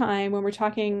same time, when we're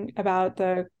talking about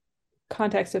the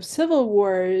context of civil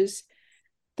wars,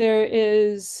 there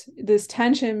is this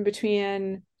tension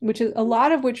between, which is a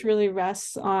lot of which really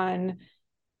rests on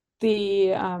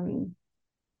the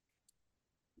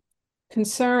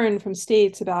concern from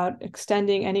states about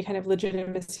extending any kind of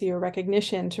legitimacy or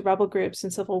recognition to rebel groups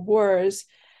in civil wars.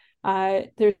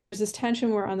 There's this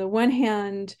tension where, on the one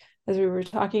hand, as we were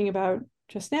talking about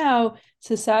just now,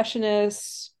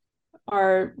 secessionists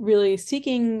are really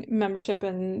seeking membership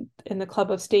in the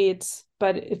club of states,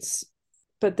 but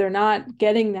they're not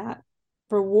getting that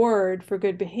reward for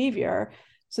good behavior.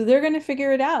 So they're going to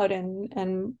figure it out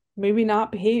and maybe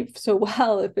not behave so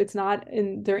well if it's not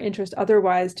in their interest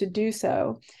otherwise to do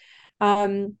so.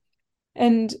 And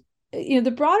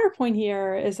the broader point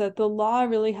here is that the law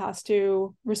really has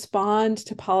to respond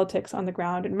to politics on the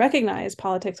ground and recognize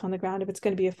politics on the ground if it's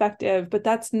going to be effective, but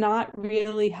that's not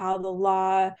really how the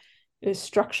law is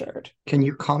structured. Can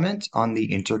you comment on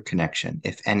the interconnection,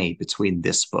 if any, between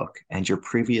this book and your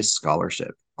previous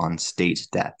scholarship on state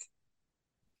death?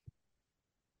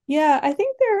 Yeah, I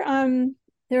think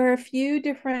there are a few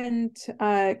different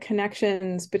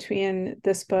connections between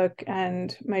this book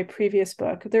and my previous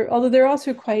book, although they're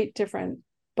also quite different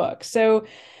books. So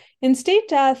in State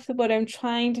Death, what I'm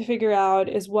trying to figure out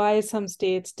is why some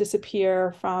states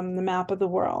disappear from the map of the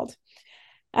world.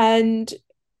 And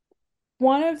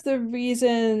one of the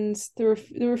reasons, there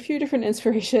were a few different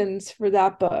inspirations for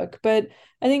that book, but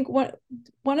I think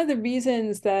one of the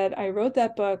reasons that I wrote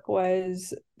that book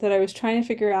was that I was trying to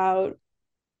figure out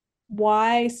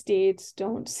why states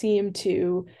don't seem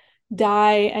to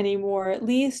die anymore, at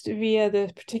least via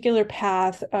the particular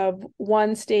path of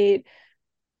one state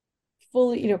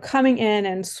fully, coming in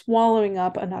and swallowing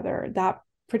up another, that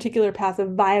particular path of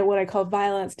what I call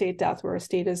violent state death, where a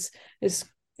state is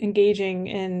engaging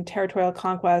in territorial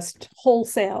conquest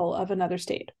wholesale of another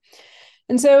state.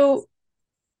 And so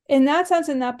in that sense,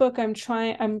 in that book, I'm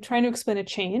trying to explain a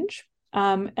change.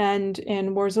 And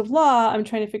in Wars of Law, I'm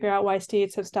trying to figure out why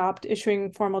states have stopped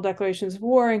issuing formal declarations of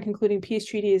war and concluding peace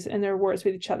treaties in their wars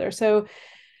with each other. So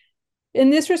in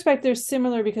this respect, they're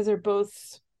similar because they're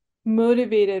both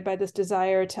motivated by this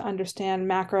desire to understand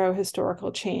macro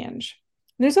historical change.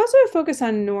 There's also a focus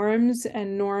on norms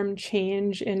and norm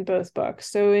change in both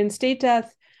books. So in State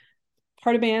Death,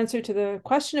 part of my answer to the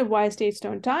question of why states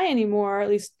don't die anymore, at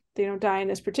least they don't die in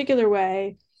this particular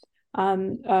way,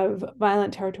 of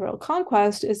violent territorial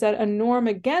conquest, is that a norm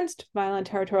against violent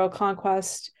territorial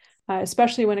conquest,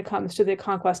 especially when it comes to the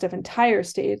conquest of entire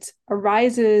states,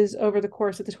 arises over the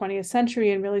course of the 20th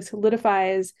century and really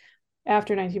solidifies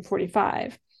after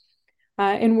 1945.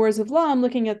 In Wars of Law, I'm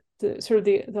looking at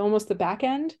the almost the back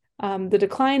end, the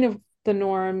decline of the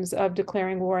norms of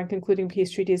declaring war and concluding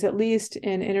peace treaties, at least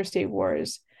in interstate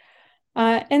wars.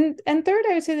 And third,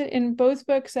 I would say that in both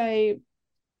books, I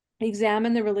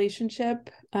examine the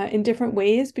relationship in different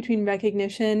ways between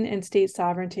recognition and state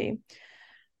sovereignty.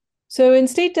 So in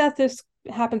State Death, this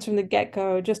happens from the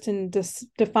get-go, just in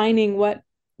defining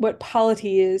what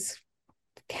polities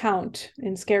count,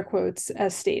 in scare quotes,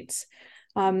 as states,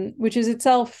 which is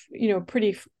itself,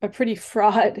 a pretty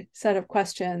fraught set of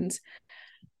questions.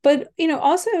 But,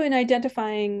 also in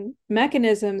identifying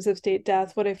mechanisms of state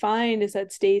death, what I find is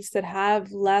that states that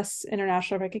have less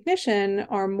international recognition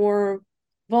are more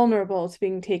vulnerable to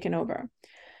being taken over.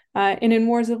 And in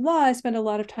Wars of Law, I spent a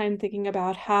lot of time thinking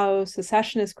about how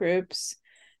secessionist groups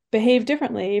behave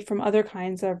differently from other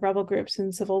kinds of rebel groups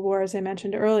in civil war, as I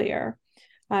mentioned earlier.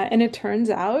 And it turns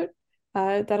out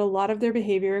that a lot of their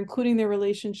behavior, including their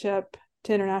relationship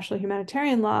to international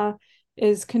humanitarian law,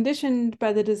 is conditioned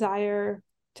by the desire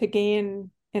to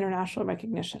gain international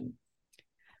recognition.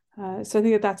 So I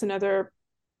think that that's another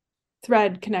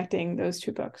thread connecting those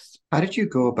two books. How did you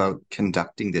go about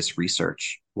conducting this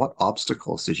research? What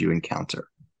obstacles did you encounter?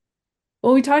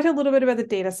 Well, we talked a little bit about the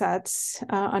data sets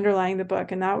underlying the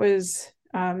book, and that was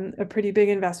a pretty big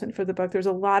investment for the book. There's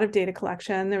a lot of data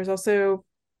collection. There was also,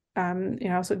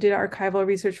 also did archival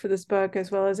research for this book,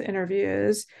 as well as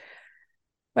interviews.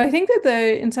 But I think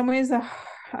that in some ways,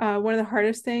 one of the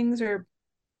hardest things, or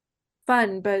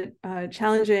fun but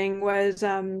challenging, was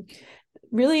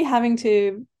really having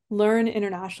to learn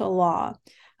international law.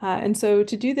 And so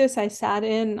to do this, I sat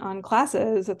in on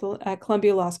classes at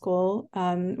Columbia Law School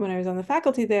when I was on the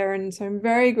faculty there. And so I'm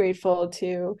very grateful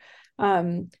to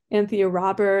Anthea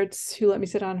Roberts, who let me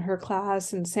sit on her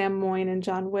class, and Sam Moyne and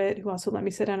John Witt, who also let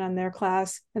me sit on their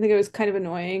class. I think it was kind of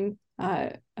annoying,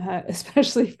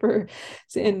 especially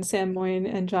in Sam Moyne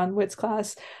and John Witt's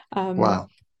class. Wow.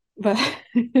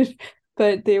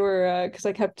 But they were, because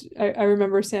I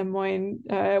remember Sam Moyne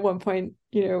at one point,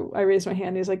 I raised my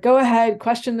hand. He's like, go ahead,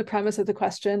 question the premise of the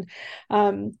question.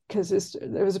 Because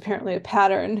there was apparently a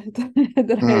pattern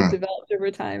that I had developed over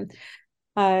time.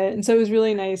 And so it was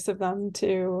really nice of them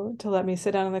to let me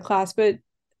sit down in the class. But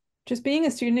just being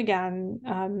a student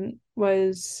again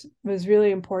was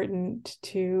really important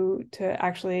to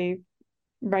actually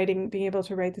being able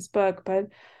to write this book. But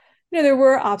there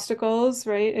were obstacles,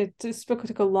 right? This book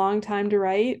took a long time to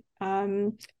write.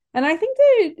 And I think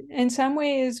that in some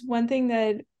ways, one thing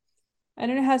that, I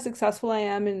don't know how successful I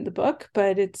am in the book,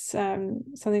 but it's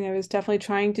something I was definitely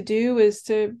trying to do, is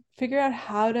to figure out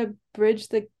how to bridge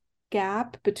the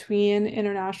gap between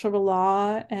international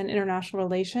law and international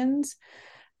relations.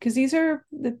 Because these are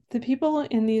the people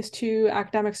in these two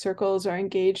academic circles are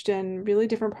engaged in really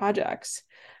different projects.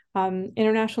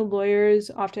 International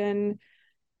lawyers often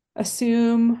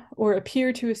assume or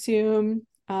appear to assume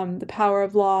the power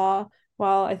of law,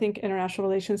 while I think international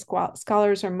relations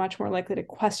scholars are much more likely to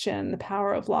question the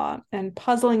power of law. And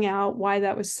puzzling out why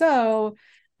that was so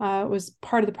was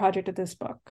part of the project of this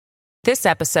book. This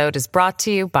episode is brought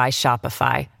to you by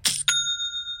Shopify.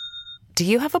 Do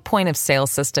you have a point of sale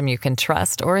system you can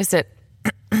trust, or is it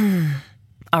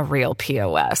a real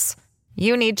POS?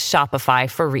 You need Shopify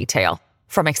for retail.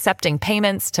 From accepting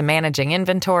payments to managing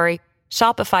inventory,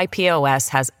 Shopify POS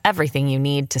has everything you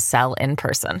need to sell in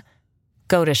person.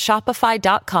 Go to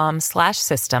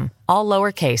shopify.com/system, all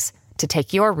lowercase, to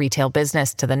take your retail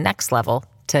business to the next level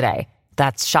today.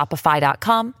 That's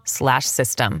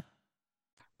shopify.com/system.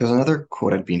 There's another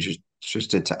quote I'd be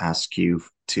interested to ask you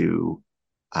to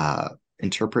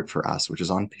interpret for us, which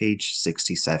is on page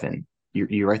 67.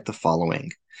 You write the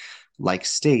following: like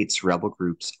states, rebel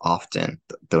groups often,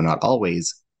 though not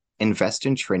always, invest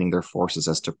in training their forces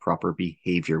as to proper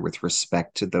behavior with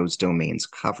respect to those domains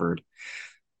covered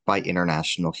by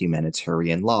international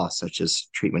humanitarian law, such as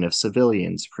treatment of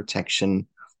civilians, protection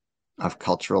of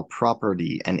cultural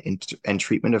property, and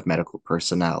treatment of medical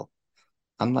personnel.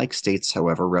 Unlike states,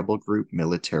 however, rebel group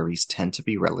militaries tend to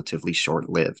be relatively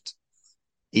short-lived.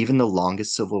 Even the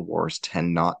longest civil wars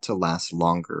tend not to last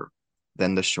longer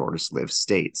than the shortest-lived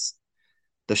states.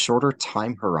 The shorter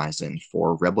time horizon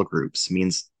for rebel groups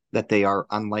means that they are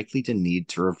unlikely to need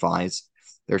to revise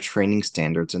their training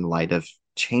standards in light of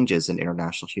changes in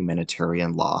international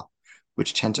humanitarian law,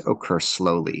 which tend to occur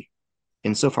slowly.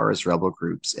 Insofar as rebel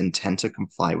groups intend to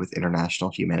comply with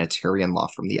international humanitarian law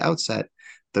from the outset,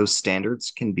 those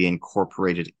standards can be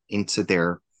incorporated into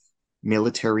their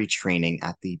military training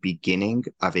at the beginning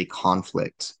of a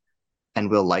conflict and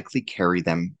will likely carry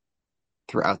them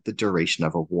throughout the duration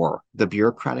of a war. The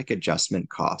bureaucratic adjustment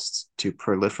costs to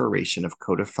proliferation of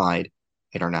codified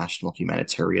international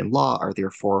humanitarian law are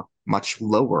therefore much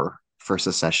lower for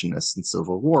secessionists and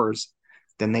civil wars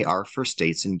than they are for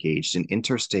states engaged in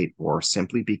interstate war,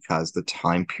 simply because the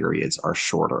time periods are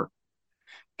shorter.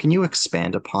 Can you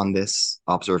expand upon this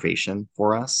observation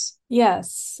for us?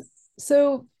 Yes.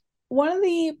 So one of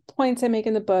the points I make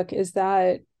in the book is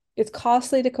that it's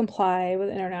costly to comply with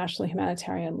international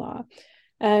humanitarian law.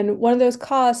 And one of those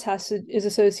costs is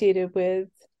associated with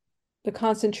the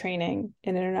constant training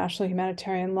in international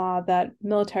humanitarian law that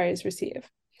militaries receive.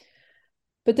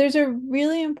 But there's a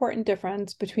really important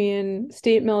difference between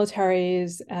state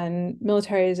militaries and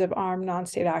militaries of armed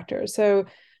non-state actors. So,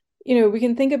 we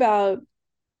can think about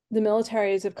the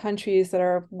militaries of countries that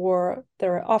are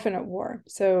often at war.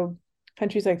 So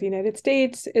countries like the United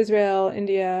States, Israel,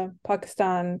 India,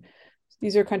 Pakistan,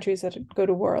 these are countries that go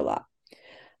to war a lot.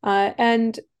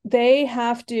 And they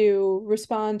have to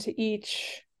respond to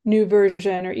each new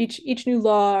version or each new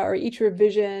law or each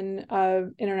revision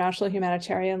of international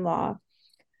humanitarian law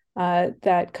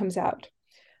that comes out.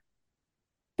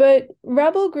 But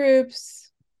rebel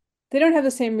groups, they don't have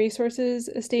the same resources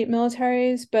as state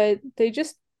militaries, but they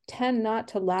just tend not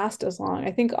to last as long.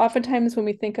 I think oftentimes when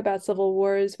we think about civil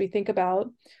wars, we think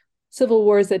about civil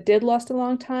wars that did last a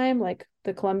long time, like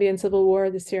the Colombian Civil War,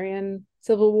 the Syrian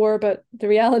Civil War. But the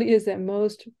reality is that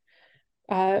most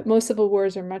civil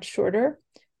wars are much shorter.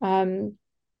 And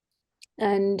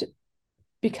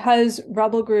because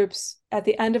rebel groups at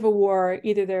the end of a war,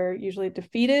 either they're usually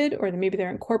defeated or maybe they're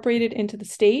incorporated into the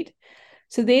state.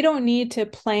 So they don't need to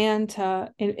plan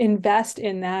to invest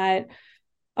in that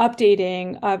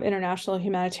updating of international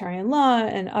humanitarian law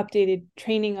and updated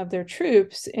training of their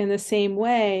troops in the same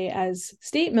way as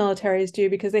state militaries do,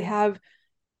 because they have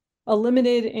a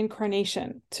limited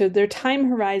incarnation. So their time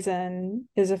horizon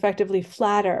is effectively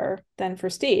flatter than for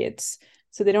states.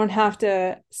 So they don't have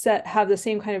to have the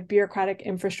same kind of bureaucratic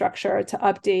infrastructure to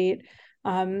update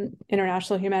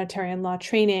international humanitarian law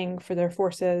training for their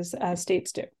forces as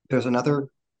states do. There's another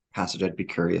passage I'd be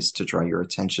curious to draw your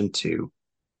attention to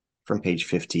from page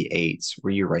 58,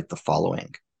 where you write the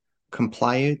following: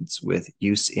 compliance with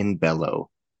jus in bello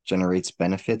generates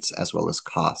benefits as well as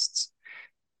costs.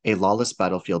 A lawless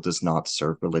battlefield does not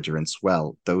serve belligerents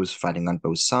well. Those fighting on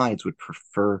both sides would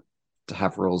prefer to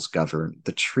have rules govern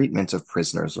the treatment of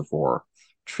prisoners of war,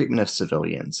 treatment of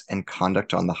civilians, and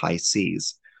conduct on the high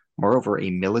seas. Moreover,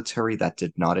 a military that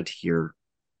did not adhere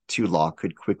to law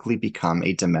could quickly become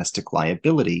a domestic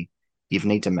liability,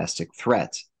 even a domestic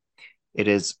threat. It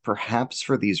is perhaps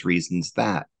for these reasons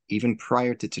that, even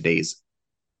prior to today's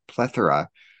plethora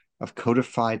of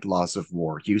codified laws of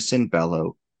war, jus in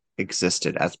bello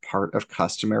existed as part of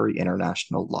customary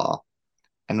international law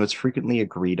and was frequently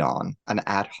agreed on an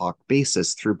ad hoc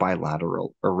basis through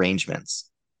bilateral arrangements.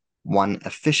 One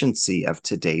efficiency of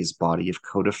today's body of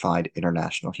codified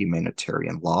international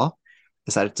humanitarian law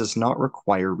is that it does not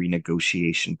require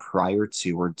renegotiation prior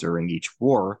to or during each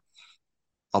war,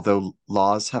 although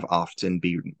laws have often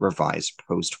been revised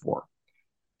post-war,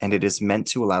 and it is meant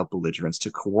to allow belligerents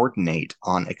to coordinate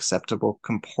on acceptable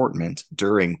comportment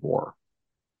during war.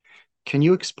 Can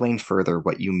you explain further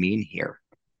what you mean here?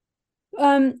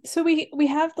 So we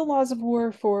have the laws of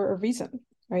war for a reason,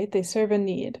 right? They serve a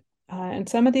need. And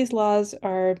some of these laws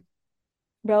are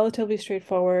relatively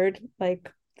straightforward,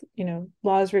 like,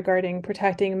 laws regarding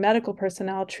protecting medical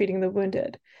personnel, treating the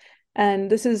wounded.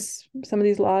 And some of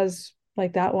these laws,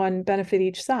 like that one, benefit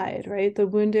each side, right? The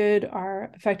wounded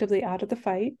are effectively out of the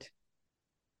fight.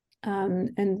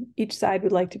 And each side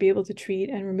would like to be able to treat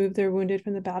and remove their wounded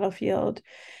from the battlefield.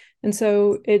 And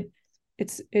so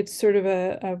it's sort of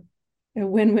a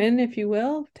win-win, if you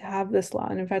will, to have this law.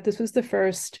 And in fact, this was the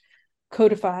first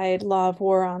codified law of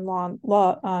war on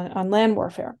land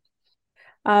warfare.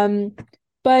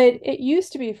 But it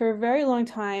used to be for a very long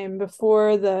time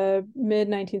before the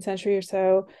mid-19th century or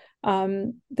so,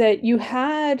 that you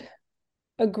had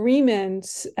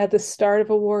agreements at the start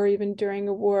of a war, even during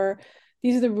a war.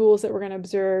 These are the rules that we're going to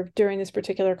observe during this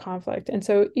particular conflict. And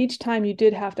so each time you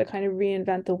did have to kind of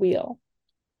reinvent the wheel.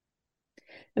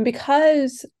 And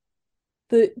because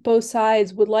both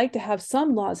sides would like to have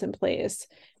some laws in place,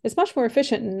 it's much more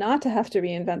efficient not to have to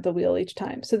reinvent the wheel each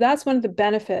time. So that's one of the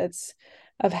benefits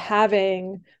of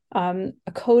having a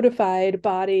codified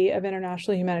body of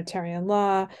international humanitarian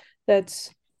law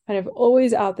that's kind of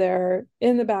always out there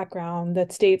in the background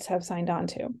that states have signed on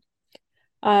to.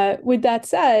 With that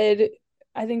said,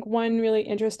 I think one really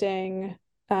interesting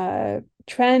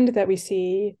trend that we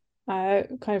see,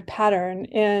 kind of pattern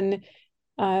in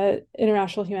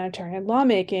international humanitarian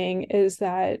lawmaking, is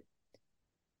that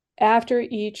after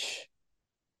each,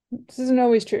 this isn't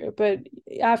always true, but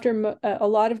after a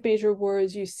lot of major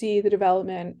wars, you see the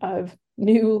development of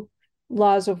new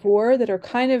laws of war that are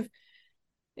kind of,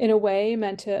 in a way,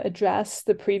 meant to address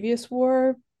the previous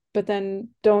war, but then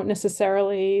don't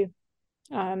necessarily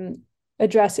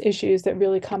address issues that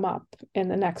really come up in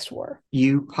the next war.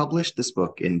 You published this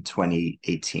book in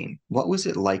 2018. What was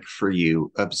it like for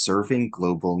you observing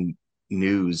global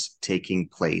news taking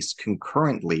place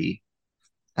concurrently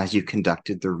as you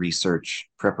conducted the research,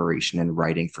 preparation, and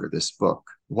writing for this book?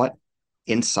 What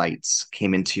insights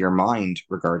came into your mind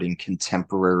regarding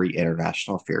contemporary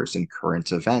international affairs and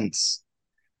current events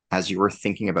as you were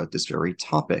thinking about this very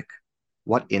topic?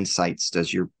 What insights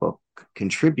does your book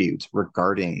contribute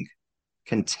regarding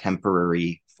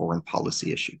contemporary foreign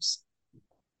policy issues?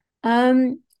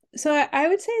 So I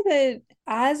would say that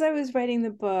as I was writing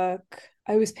the book,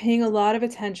 I was paying a lot of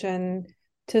attention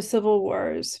to civil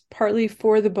wars, partly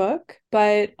for the book,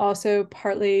 but also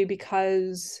partly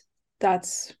because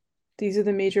these are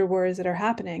the major wars that are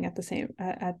happening at the same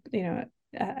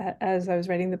as I was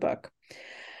writing the book.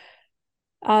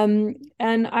 And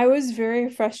I was very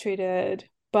frustrated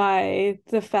by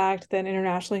the fact that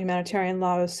international humanitarian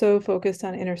law is so focused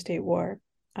on interstate war.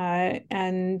 But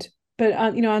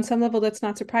on some level, that's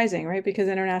not surprising, right? Because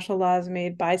international law is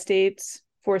made by states,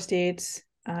 for states.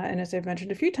 And as I've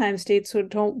mentioned a few times, states who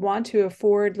don't want to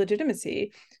afford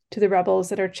legitimacy to the rebels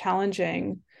that are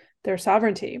challenging their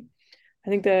sovereignty. I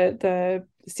think the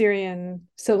Syrian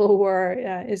civil war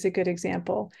is a good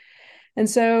example. And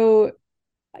so,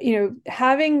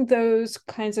 having those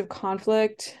kinds of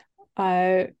conflict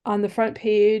on the front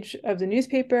page of the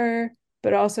newspaper,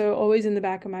 but also always in the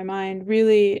back of my mind,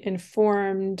 really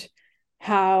informed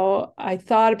how I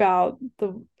thought about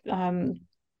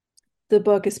the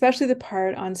book, especially the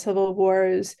part on civil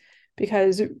wars,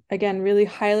 because, again, really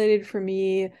highlighted for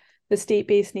me the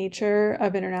state-based nature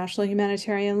of international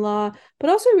humanitarian law,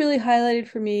 but also really highlighted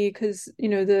for me because,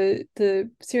 the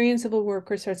Syrian civil war, of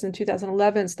course, starts in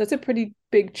 2011. So that's a pretty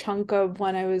big chunk of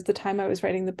the time I was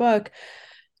writing the book,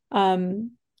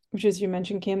 which, as you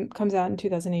mentioned, comes out in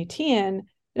 2018.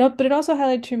 But it also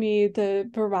highlighted to me the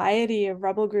variety of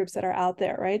rebel groups that are out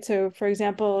there, right? So, for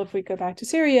example, if we go back to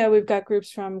Syria, we've got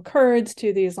groups from Kurds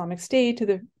to the Islamic State to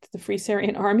the Free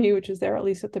Syrian Army, which was there at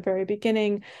least at the very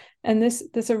beginning. And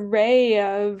this array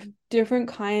of different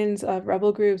kinds of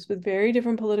rebel groups with very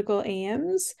different political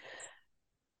aims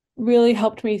really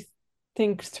helped me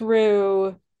think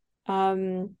through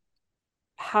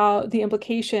how the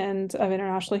implications of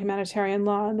international humanitarian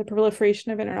law and the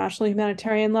proliferation of international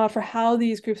humanitarian law for how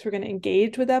these groups were going to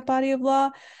engage with that body of law,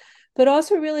 but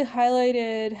also really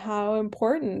highlighted how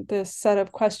important this set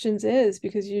of questions is,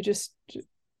 because you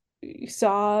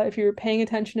saw, if you were paying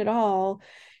attention at all,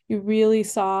 you really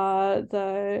saw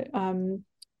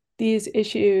these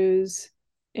issues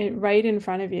right in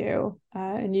front of you,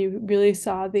 and you really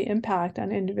saw the impact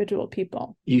on individual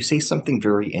people. You say something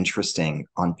very interesting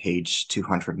on page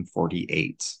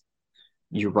 248.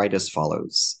 You write as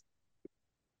follows: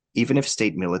 even if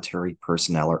state military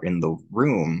personnel are in the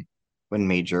room when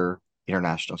major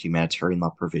international humanitarian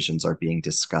law provisions are being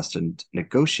discussed and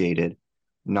negotiated,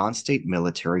 non-state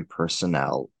military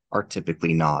personnel are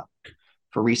typically not.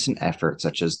 For recent efforts,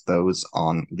 such as those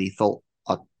on lethal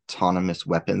autonomous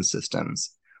weapon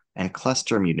systems and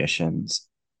cluster munitions,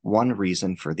 one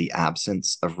reason for the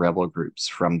absence of rebel groups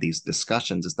from these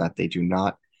discussions is that they do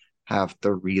not have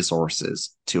the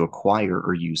resources to acquire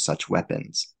or use such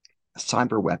weapons.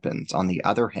 Cyber weapons, on the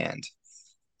other hand,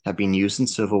 have been used in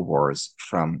civil wars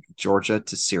from Georgia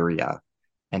to Syria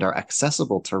and are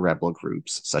accessible to rebel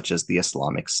groups such as the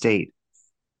Islamic State.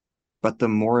 But the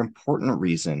more important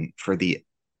reason for the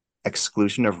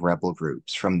exclusion of rebel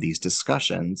groups from these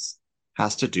discussions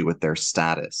has to do with their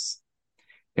status.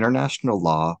 International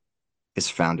law is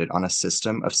founded on a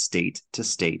system of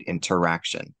state-to-state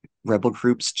interaction. Rebel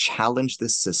groups challenge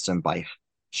this system by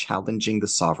challenging the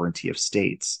sovereignty of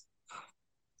states.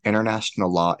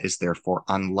 International law is therefore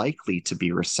unlikely to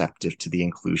be receptive to the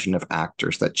inclusion of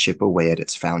actors that chip away at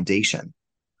its foundation.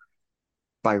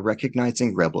 By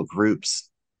recognizing rebel groups,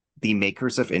 the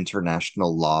makers of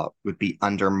international law would be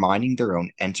undermining their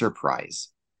own enterprise.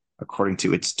 According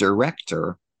to its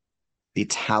director, the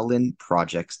Tallinn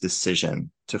Project's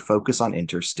decision to focus on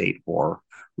interstate war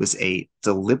was a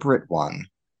deliberate one,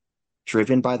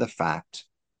 driven by the fact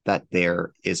that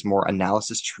there is more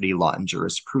analysis, treaty law, and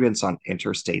jurisprudence on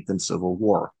interstate than civil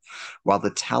war. While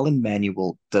the Tallinn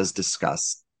Manual does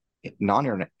discuss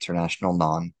non-international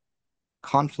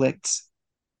non-conflicts,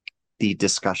 the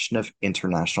discussion of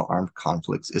international armed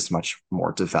conflicts is much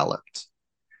more developed.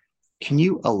 Can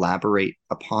you elaborate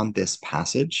upon this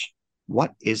passage?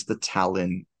 What is the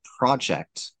Tallinn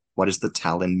Project? What is the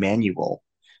Tallinn Manual?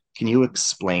 Can you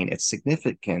explain its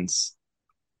significance?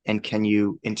 And can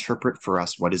you interpret for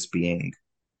us what is being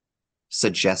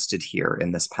suggested here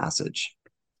in this passage?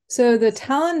 So the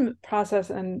Tallinn process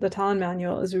and the Tallinn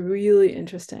Manual is really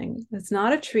interesting. It's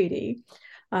not a treaty.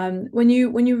 When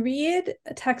you read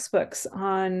textbooks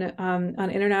on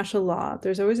international law,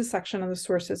 there's always a section on the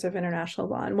sources of international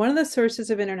law, and one of the sources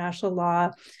of international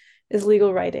law is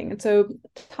legal writing. And so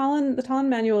the Tallinn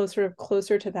Manual is sort of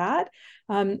closer to that.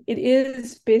 It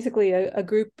is basically a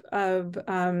group of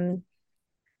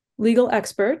legal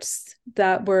experts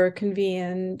that were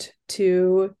convened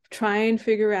to try and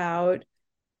figure out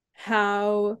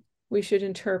how we should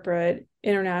interpret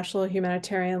international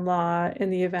humanitarian law in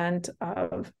the event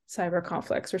of cyber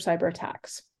conflicts or cyber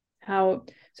attacks. How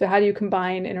do you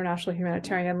combine international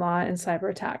humanitarian law and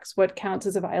cyber attacks? What counts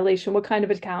as a violation? What kind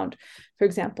of account, for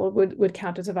example, would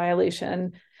count as a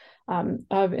violation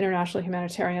of international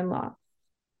humanitarian law?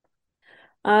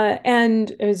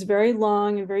 And it was very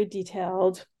long and very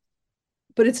detailed,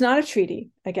 but it's not a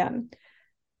treaty, again.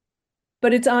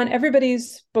 But it's on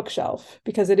everybody's bookshelf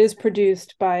because it is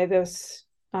produced by this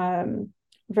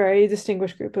very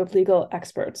distinguished group of legal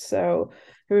experts. So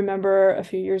I remember a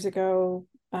few years ago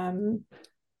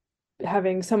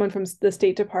having someone from the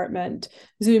State Department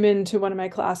zoom into one of my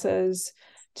classes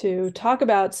to talk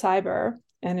about cyber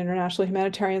and international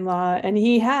humanitarian law, and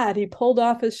he pulled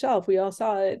off his shelf. We all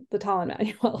saw it, the Tallinn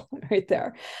Manual, right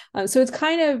there. So it's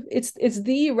kind of it's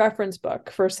the reference book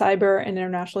for cyber and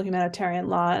international humanitarian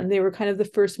law, and they were kind of the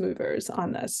first movers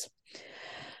on this.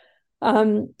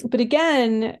 But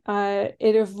again,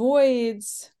 it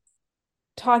avoids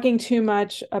talking too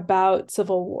much about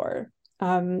civil war,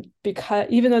 because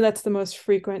even though that's the most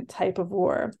frequent type of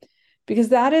war,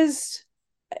 because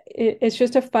it's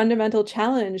just a fundamental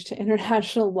challenge to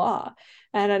international law.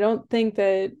 And I don't think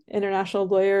that international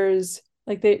lawyers,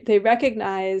 like they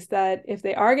recognize that if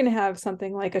they are going to have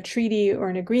something like a treaty or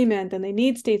an agreement, then they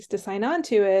need states to sign on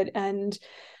to it. And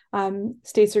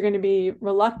states are going to be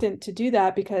reluctant to do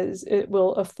that because it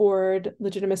will afford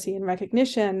legitimacy and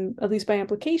recognition, at least by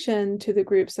implication, to the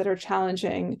groups that are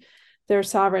challenging their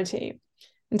sovereignty.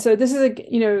 And so this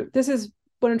is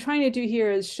what I'm trying to do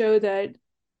here is show that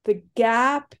the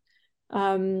gap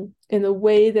in the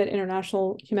way that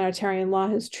international humanitarian law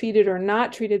has treated or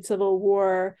not treated civil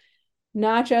war,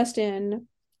 not just in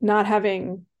not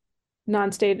having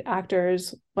non-state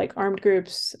actors like armed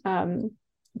groups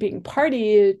being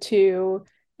party to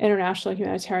international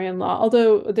humanitarian law,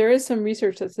 although there is some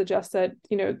research that suggests that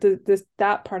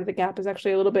that part of the gap is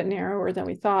actually a little bit narrower than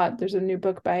we thought. There's a new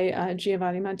book by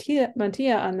Giovanni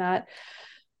Mantia on that,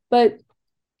 but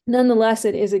nonetheless,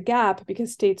 it is a gap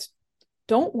because states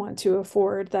don't want to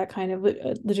afford that kind of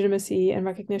legitimacy and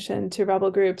recognition to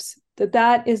rebel groups.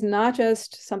 That is not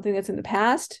just something that's in the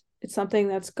past; it's something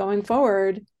that's going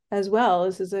forward as well.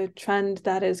 This is a trend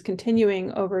that is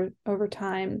continuing over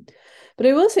time. But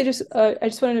I will say, I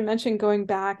just wanted to mention, going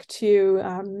back to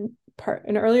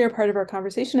an earlier part of our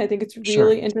conversation, I think it's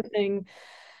really interesting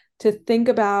to think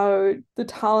about the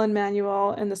Tallinn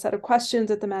Manual and the set of questions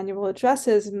that the manual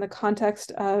addresses in the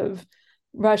context of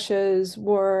Russia's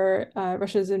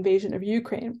invasion of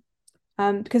Ukraine.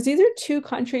 Because these are two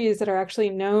countries that are actually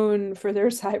known for their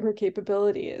cyber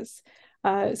capabilities.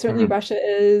 Certainly Russia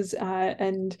is,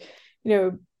 and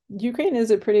Ukraine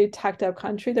is a pretty teched up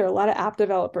country. There are a lot of app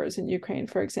developers in Ukraine,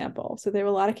 for example. So they have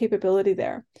a lot of capability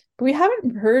there. But we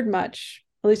haven't heard much,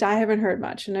 at least I haven't heard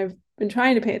much, and I've been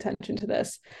trying to pay attention to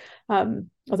this.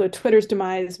 Although Twitter's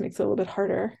demise makes it a little bit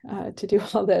harder to do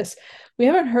all this. We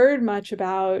haven't heard much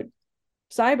about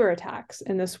cyber attacks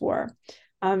in this war.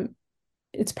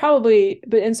 It's probably,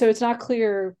 and so it's not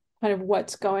clear kind of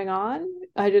what's going on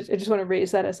I just want to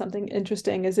raise that as something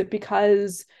interesting. Is it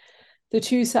because the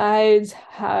two sides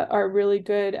are really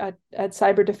good at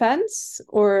cyber defense?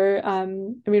 Or, I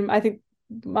mean, I think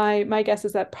my guess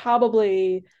is that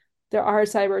probably there are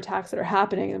cyber attacks that are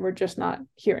happening and we're just not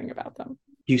hearing about them.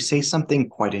 You say something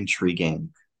quite intriguing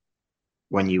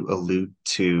when you allude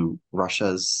to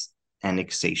Russia's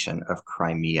annexation of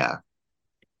Crimea.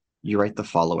 You write the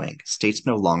following: states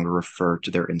no longer refer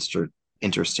to their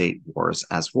interstate wars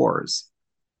as wars.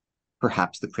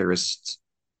 Perhaps the clearest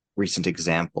recent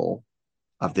example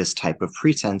of this type of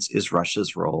pretense is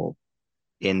Russia's role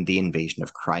in the invasion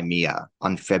of Crimea.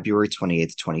 On February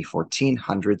 28th, 2014,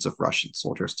 hundreds of Russian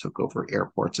soldiers took over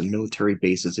airports and military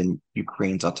bases in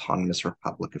Ukraine's autonomous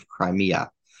Republic of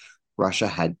Crimea. Russia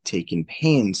had taken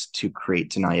pains to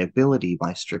create deniability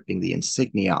by stripping the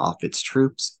insignia off its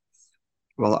troops,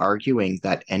 while arguing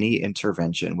that any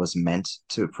intervention was meant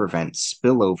to prevent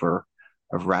spillover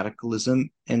of radicalism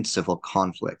and civil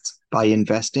conflict. By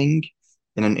investing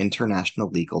in an international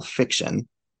legal fiction,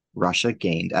 Russia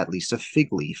gained at least a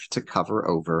fig leaf to cover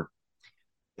over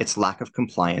its lack of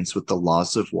compliance with the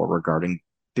laws of war regarding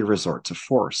the resort to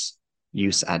force,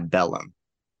 jus ad bellum,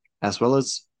 as well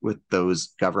as with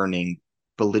those governing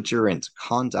belligerent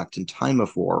conduct in time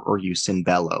of war, or jus in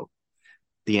bello.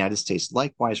 The United States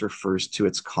likewise refers to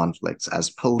its conflicts as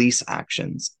police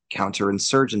actions,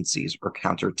 counterinsurgencies, or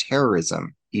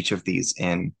counterterrorism, each of these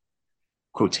in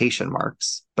quotation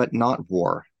marks, but not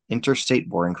war. Interstate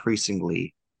war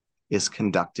increasingly is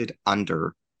conducted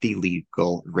under the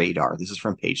legal radar. This is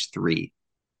from page 3.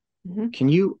 Mm-hmm. Can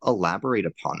you elaborate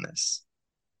upon this?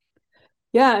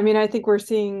 Yeah, I mean, I think we're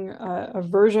seeing a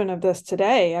version of this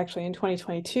today, actually, in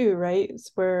 2022, right? It's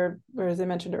where, as I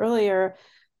mentioned earlier,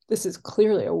 this is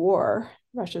clearly a war,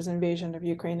 Russia's invasion of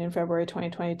Ukraine in February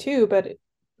 2022, but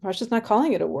Russia's not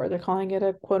calling it a war. They're calling it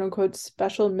a quote unquote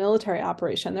special military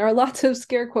operation. There are lots of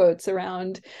scare quotes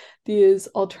around these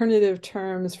alternative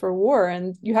terms for war.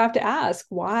 And you have to ask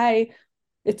why.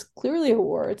 It's clearly a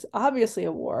war. It's obviously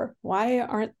a war. Why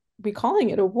aren't we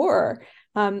calling it a war?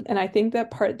 And I think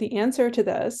that part of the answer to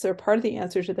this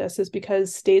is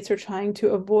because states are trying to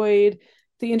avoid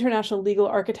the international legal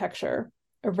architecture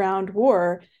around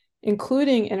war,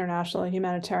 including international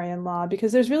humanitarian law,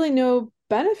 because there's really no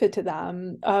benefit to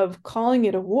them of calling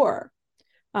it a war.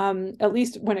 At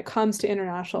least when it comes to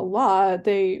international law,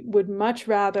 they would much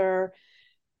rather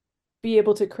be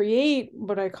able to create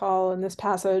what I call in this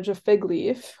passage a fig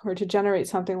leaf, or to generate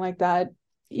something like that,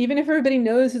 even if everybody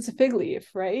knows it's a fig leaf,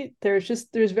 right? There's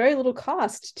very little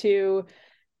cost to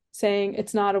saying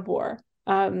it's not a war.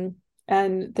 And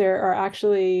there are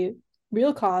actually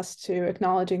real costs to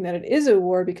acknowledging that it is a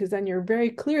war, because then you're very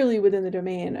clearly within the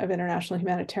domain of international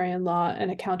humanitarian law and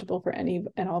accountable for any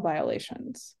and all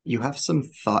violations. You have some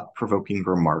thought-provoking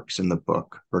remarks in the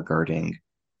book regarding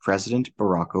President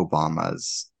Barack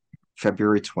Obama's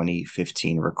February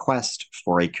 2015 request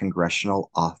for a congressional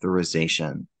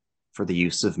authorization for the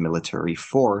use of military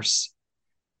force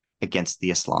against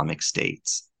the Islamic State.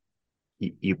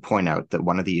 You point out that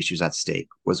one of the issues at stake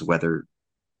was whether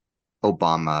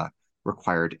Obama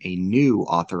required a new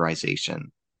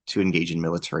authorization to engage in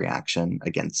military action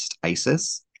against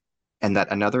ISIS, and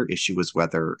that another issue was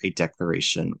whether a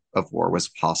declaration of war was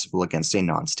possible against a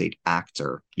non-state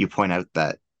actor. You point out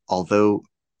that although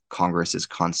Congress is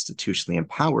constitutionally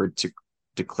empowered to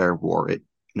declare war, it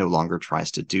no longer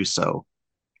tries to do so.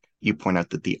 You point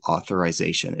out that the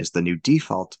authorization is the new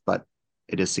default, but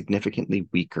it is significantly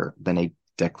weaker than a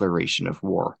declaration of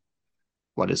war.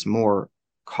 What is more,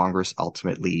 Congress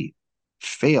ultimately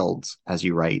failed, as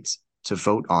you write, to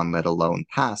vote on, let alone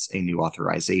pass, a new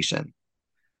authorization.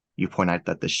 You point out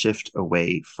that the shift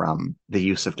away from the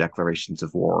use of declarations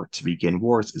of war to begin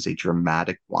wars is a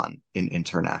dramatic one in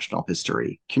international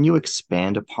history. Can you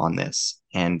expand upon this,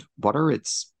 and what are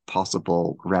its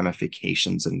possible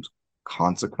ramifications and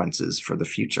consequences for the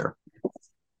future?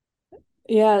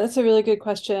 Yeah, that's a really good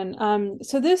question.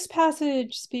 So this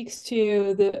passage speaks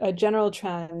to a general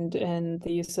trend in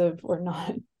the use of, or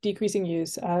not decreasing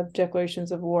use of,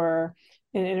 declarations of war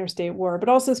in interstate war, but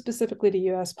also specifically to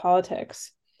U.S.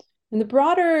 politics. And the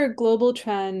broader global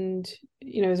trend,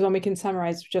 is one we can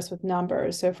summarize just with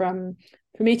numbers. So from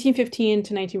 1815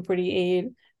 to 1948,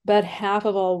 about half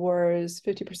of all wars,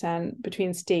 50%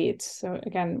 between states, so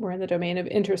again, we're in the domain of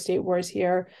interstate wars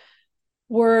here,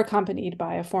 were accompanied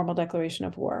by a formal declaration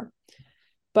of war.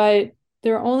 But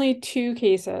there are only 2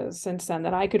 cases since then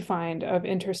that I could find of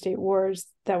interstate wars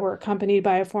that were accompanied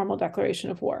by a formal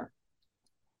declaration of war.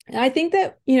 And I think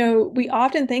that, we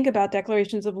often think about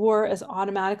declarations of war as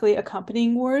automatically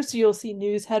accompanying wars. So you'll see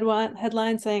news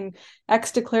headlines saying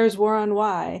X declares war on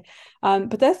Y.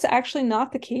 But that's actually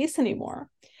not the case anymore.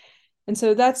 And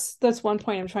so that's one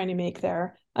point I'm trying to make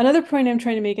there. Another point I'm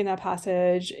trying to make in that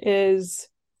passage is,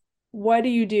 what do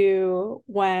you do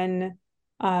when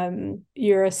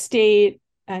you're a state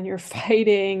and you're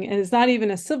fighting, and it's not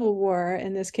even a civil war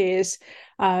in this case.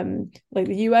 Like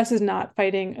the U.S. is not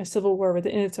fighting a civil war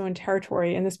within its own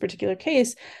territory in this particular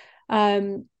case,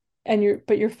 but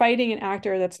you're fighting an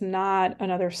actor that's not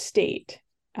another state.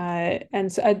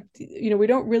 And so, we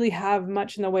don't really have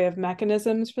much in the way of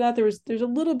mechanisms for that. There's a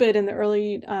little bit in the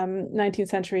early 19th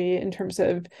century in terms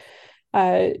of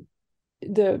how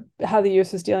the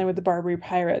U.S. is dealing with the Barbary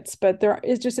pirates, but there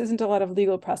just isn't a lot of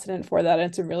legal precedent for that.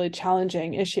 It's a really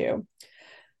challenging issue.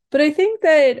 But I think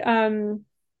that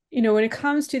when it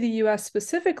comes to the U.S.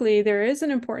 specifically, there is an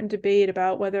important debate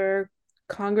about whether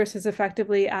Congress has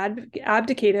effectively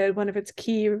abdicated one of its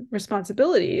key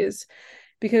responsibilities,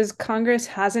 because Congress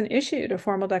hasn't issued a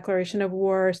formal declaration of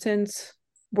war since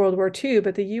World War II,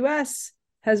 but the U.S.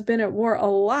 has been at war a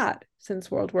lot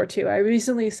since World War II. I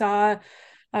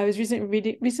was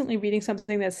recently reading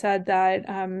something that said that,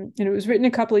 and it was written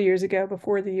a couple of years ago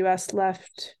before the U.S.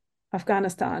 left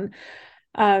Afghanistan,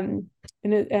 and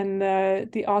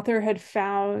the author had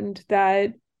found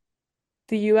that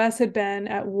the U.S. had been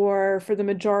at war for the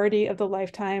majority of the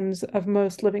lifetimes of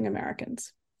most living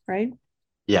Americans, right?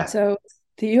 Yeah. So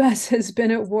the U.S. has been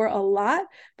at war a lot,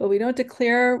 but we don't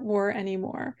declare war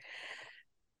anymore.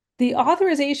 The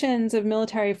authorizations of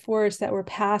military force that were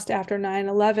passed after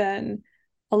 9/11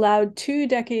 allowed 2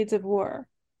 decades of war,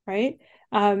 right?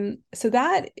 So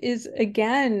that is,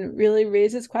 again, really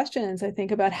raises questions, I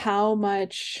think, about how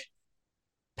much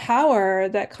power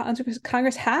that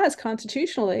Congress has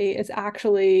constitutionally is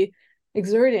actually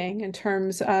exerting in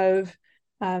terms of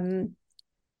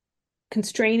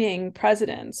constraining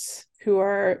presidents who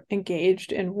are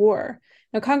engaged in war.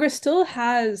 Now, Congress still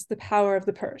has the power of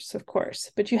the purse, of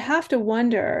course, but you have to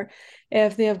wonder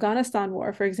if the Afghanistan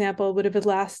war, for example, would have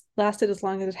lasted as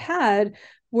long as it had,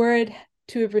 were it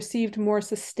to have received more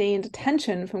sustained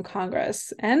attention from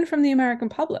Congress and from the American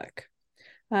public.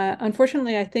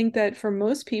 Unfortunately, I think that for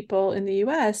most people in the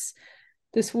U.S.,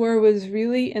 this war was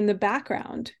really in the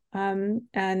background.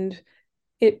 And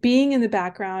it being in the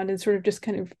background and sort of just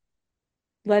kind of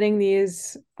letting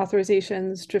these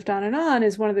authorizations drift on and on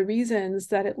is one of the reasons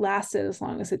that it lasted as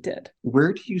long as it did.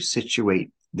 Where do you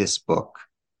situate this book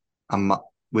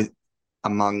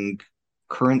among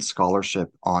current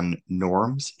scholarship on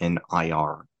norms in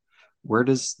IR? Where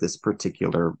does this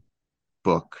particular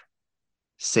book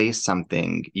say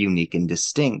something unique and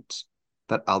distinct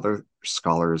that other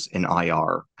scholars in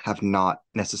IR have not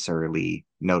necessarily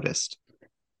noticed?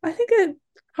 I think it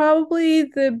probably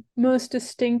the most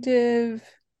distinctive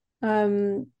part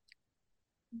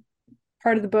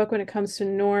of the book when it comes to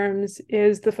norms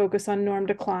is the focus on norm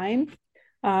decline,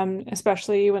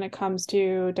 especially when it comes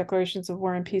to declarations of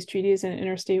war and peace treaties and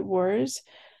interstate wars,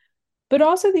 but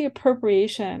also the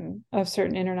appropriation of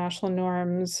certain international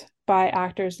norms by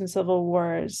actors in civil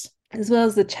wars, as well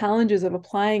as the challenges of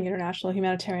applying international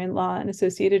humanitarian law and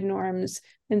associated norms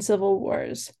in civil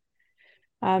wars.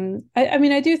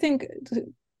 I do think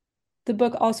the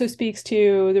book also speaks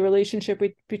to the relationship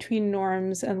between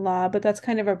norms and law, but that's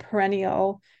kind of a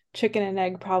perennial chicken and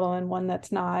egg problem, and one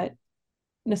that's not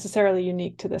necessarily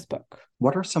unique to this book.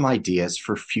 What are some ideas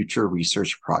for future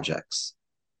research projects,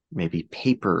 maybe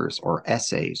papers or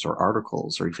essays or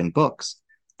articles or even books,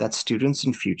 that students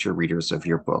and future readers of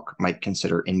your book might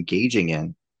consider engaging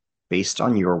in based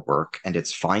on your work and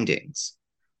its findings?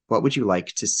 What would you like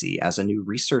to see as a new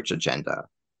research agenda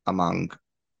among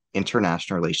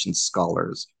international relations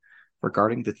scholars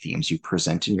regarding the themes you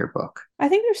present in your book? I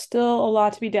think there's still a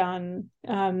lot to be done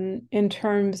in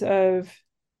terms of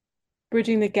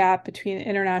bridging the gap between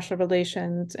international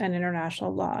relations and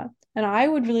international law. And I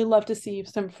would really love to see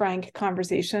some frank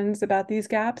conversations about these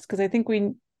gaps, because I think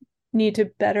we need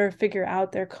to better figure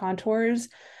out their contours,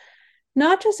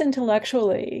 not just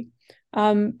intellectually,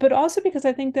 but also because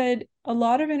I think that a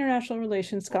lot of international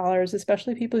relations scholars,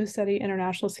 especially people who study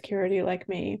international security like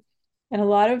me, and a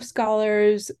lot of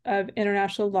scholars of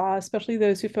international law, especially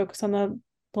those who focus on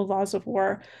the laws of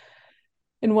war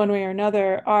in one way or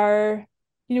another, are,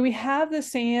 we have the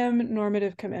same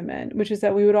normative commitment, which is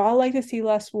that we would all like to see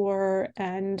less war.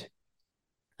 And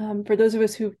for those of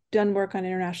us who've done work on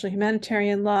international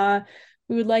humanitarian law,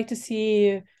 we would like to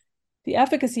see the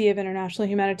efficacy of international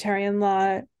humanitarian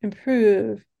law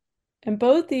improve. And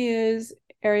both these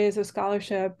areas of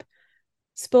scholarship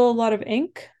spill a lot of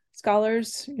ink,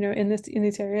 scholars, in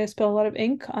these areas spill a lot of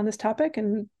ink on this topic,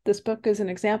 and this book is an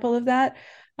example of that.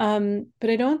 But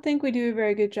I don't think we do a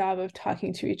very good job of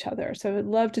talking to each other. So I'd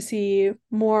love to see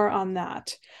more on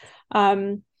that.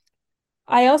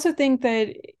 I also think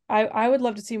that I would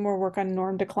love to see more work on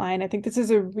norm decline. I think this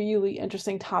is a really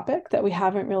interesting topic that we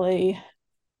haven't really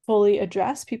fully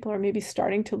addressed. People are maybe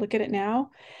starting to look at it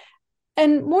now.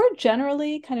 And more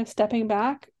generally, kind of stepping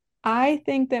back, I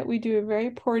think that we do a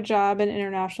very poor job in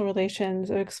international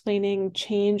relations of explaining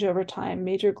change over time,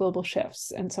 major global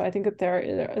shifts. And so I think that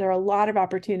there are a lot of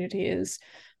opportunities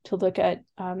to look at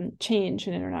change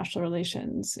in international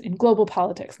relations, in global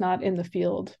politics, not in the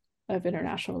field of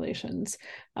international relations.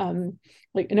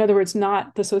 In other words,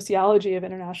 not the sociology of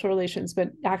international relations, but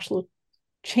actual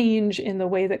change in the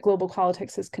way that global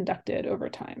politics is conducted over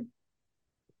time.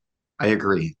 I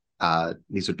agree.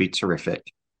 These would be terrific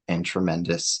and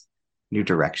tremendous new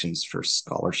directions for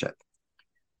scholarship.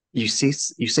 You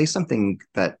say something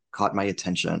that caught my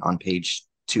attention on page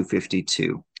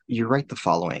 252. You write the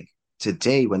following: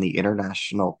 today, when the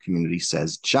international community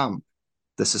says jump,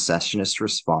 the secessionist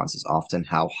response is often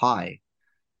how high.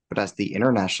 But as the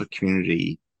international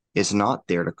community is not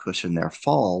there to cushion their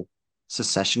fall,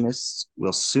 secessionists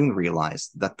will soon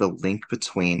realize that the link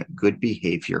between good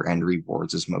behavior and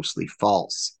rewards is mostly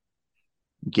false.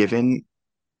 Given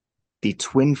the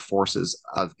twin forces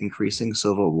of increasing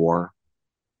civil war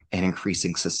and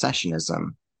increasing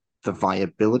secessionism, the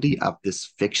viability of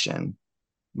this fiction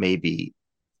may be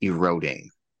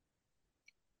eroding.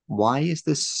 Why is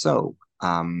this so?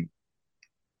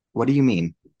 What do you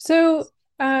mean? So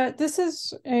this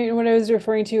is what I was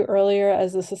referring to earlier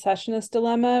as the secessionist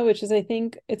dilemma, which is, I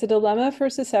think it's a dilemma for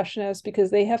secessionists because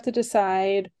they have to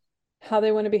decide how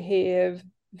they want to behave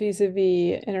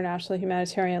vis-a-vis international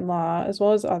humanitarian law, as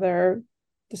well as other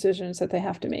decisions that they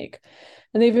have to make.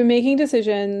 And they've been making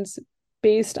decisions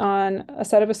based on a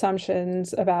set of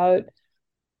assumptions about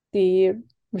the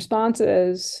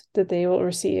responses that they will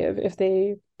receive if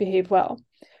they behave well.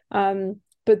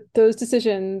 But those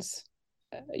decisions,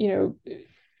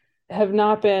 have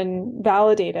not been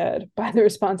validated by the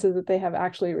responses that they have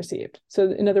actually received.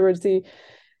 So in other words, the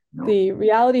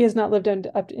reality has not lived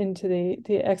up into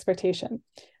the expectation.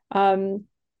 But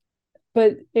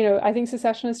I think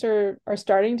secessionists are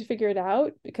starting to figure it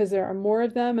out because there are more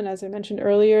of them. And as I mentioned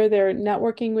earlier, they're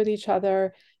networking with each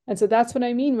other. And so that's what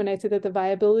I mean when I say that the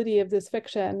viability of this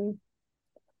fiction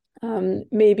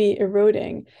may be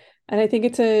eroding. And I think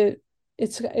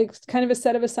it's kind of a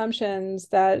set of assumptions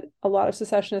that a lot of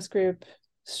secessionist groups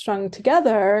strung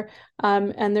together,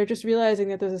 and they're just realizing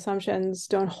that those assumptions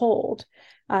don't hold.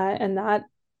 And that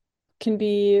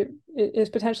is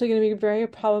potentially going to be very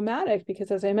problematic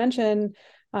because, as I mentioned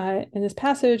in this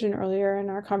passage and earlier in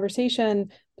our conversation,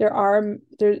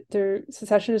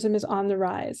 secessionism is on the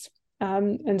rise.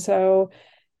 And so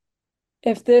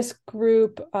if this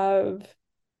group of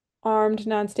armed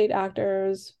non-state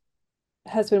actors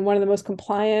has been one of the most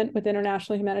compliant with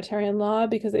international humanitarian law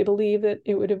because they believe that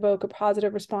it would evoke a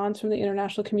positive response from the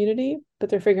international community, but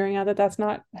they're figuring out that that's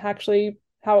not actually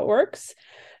how it works,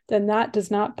 then that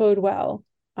does not bode well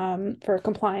for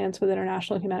compliance with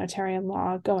international humanitarian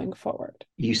law going forward.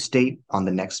 You state on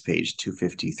the next page,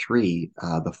 253,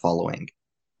 the following: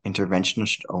 intervention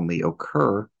should only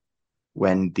occur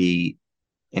when the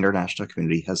international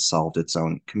community has solved its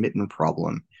own commitment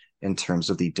problem in terms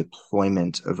of the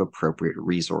deployment of appropriate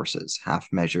resources. Half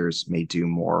measures may do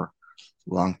more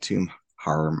long-term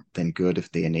harm than good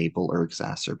if they enable or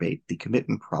exacerbate the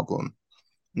commitment problem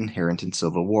inherent in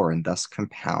civil war and thus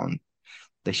compound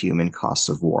the human costs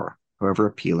of war. However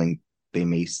appealing they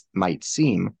might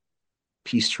seem,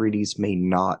 peace treaties may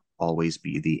not always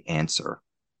be the answer.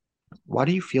 Why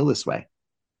do you feel this way?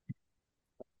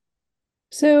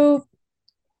 So,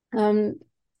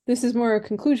 this is more a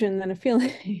conclusion than a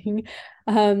feeling.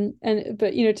 But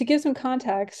to give some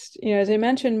context, as I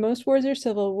mentioned, most wars are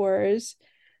civil wars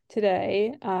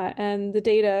today, and the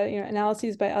data,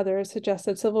 analyses by others suggest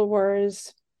that civil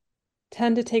wars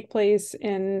tend to take place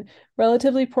in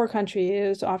relatively poor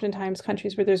countries, oftentimes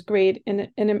countries where there's great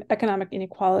economic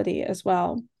inequality as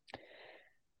well.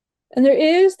 And there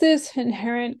is this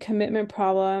inherent commitment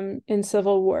problem in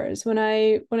civil wars. When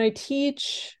I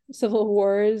teach civil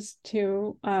wars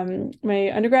to my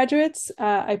undergraduates,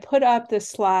 I put up this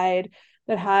slide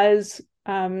that has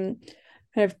kind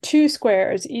of two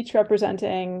squares, each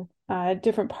representing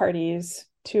different parties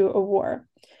to a war.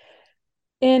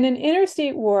 In an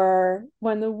interstate war,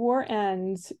 when the war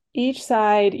ends, each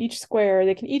square,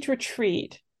 they can each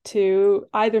retreat to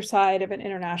either side of an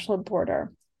international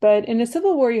border. But in a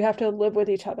civil war, you have to live with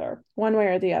each other one way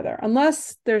or the other,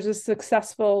 unless there's a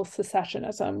successful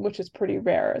secessionism, which is pretty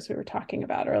rare, as we were talking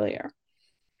about earlier.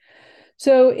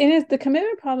 So the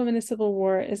commitment problem in a civil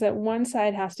war is that one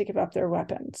side has to give up their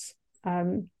weapons.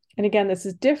 And again, this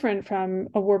is different from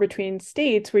a war between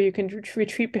states where you can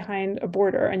retreat behind a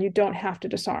border and you don't have to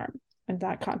disarm in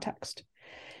that context.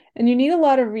 And you need a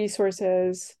lot of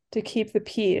resources to keep the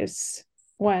peace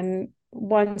when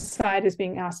one side is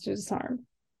being asked to disarm.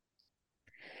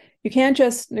 You can't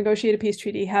just negotiate a peace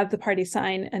treaty, have the parties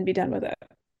sign, and be done with it.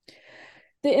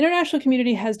 The international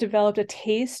community has developed a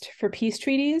taste for peace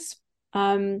treaties,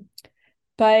 and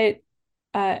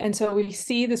so we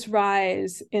see this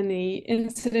rise in the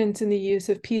incidence in the use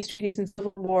of peace treaties in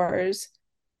civil wars,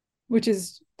 which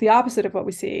is the opposite of what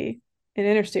we see in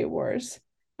interstate wars.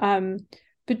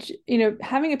 But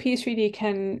having a peace treaty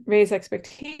can raise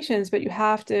expectations, but you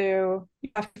have to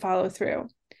follow through.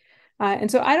 And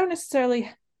so I don't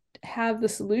necessarily have the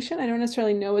solution. I don't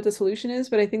necessarily know what the solution is,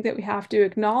 but I think that we have to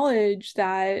acknowledge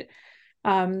that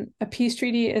a peace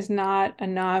treaty is not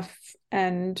enough,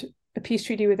 and a peace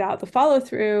treaty without the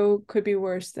follow-through could be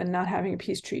worse than not having a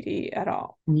peace treaty at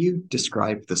all. Can you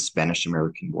describe the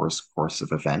Spanish-American War's course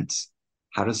of events?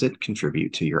 How does it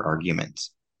contribute to your argument?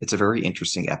 It's a very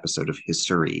interesting episode of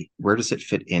history. Where does it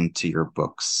fit into your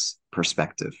book's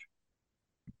perspective?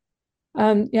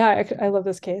 Yeah, I love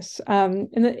this case.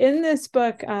 In this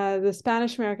book, the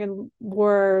Spanish-American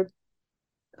War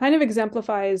kind of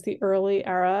exemplifies the early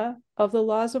era of the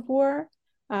laws of war.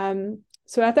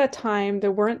 So at that time,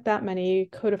 there weren't that many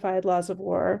codified laws of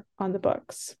war on the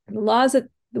books. The laws that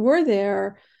were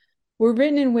there were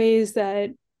written in ways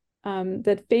that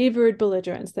favored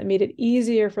belligerents, that made it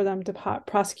easier for them to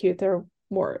prosecute their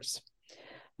wars.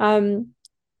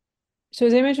 So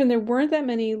as I mentioned, there weren't that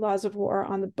many laws of war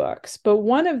on the books, but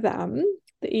one of them,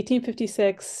 the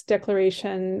 1856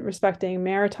 Declaration respecting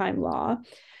maritime law,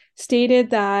 stated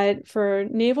that for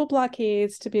naval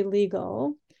blockades to be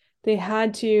legal, they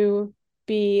had to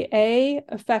be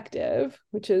effective,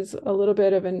 which is a little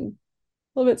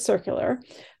bit circular,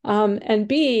 and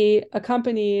B,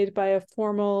 accompanied by a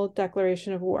formal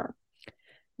declaration of war.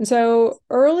 And so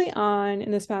early on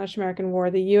in the Spanish-American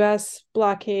War, the U.S.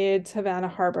 blockades Havana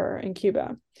Harbor in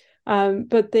Cuba,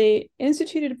 but they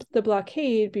instituted the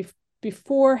blockade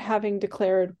before having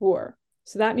declared war.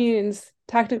 So that means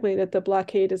technically that the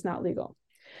blockade is not legal.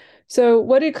 So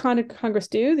what did Congress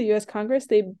do? The U.S. Congress,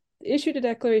 they issued a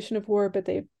declaration of war, but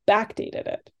they backdated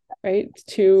it, right,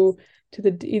 to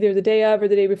either the day of or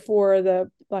the day before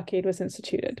the blockade was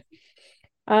instituted.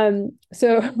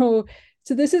 So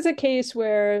this is a case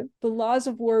where the laws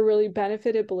of war really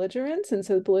benefited belligerents, and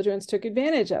so the belligerents took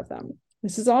advantage of them.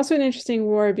 This is also an interesting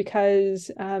war because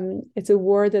it's a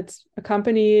war that's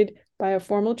accompanied by a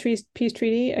formal peace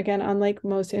treaty. Again, unlike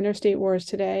most interstate wars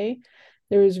today,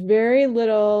 there was very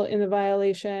little in the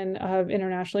violation of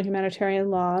international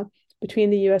humanitarian law between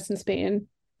the U.S. and Spain.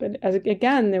 But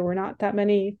again, there were not that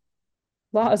many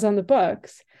laws on the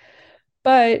books.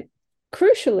 But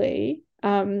crucially,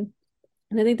 and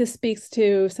I think this speaks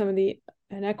to some of the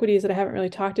inequities that I haven't really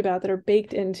talked about that are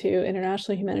baked into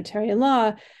international humanitarian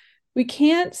law, we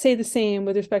can't say the same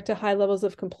with respect to high levels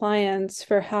of compliance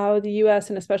for how the U.S.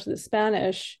 and especially the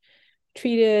Spanish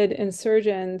treated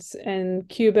insurgents in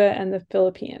Cuba and the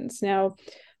Philippines. Now,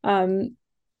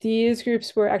 these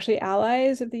groups were actually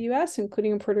allies of the U.S.,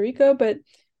 including in Puerto Rico, but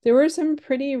there were some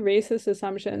pretty racist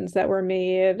assumptions that were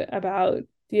made about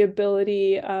the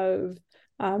ability of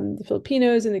the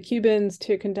Filipinos and the Cubans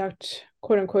to conduct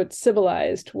quote unquote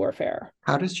civilized warfare.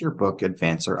 How does your book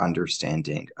advance our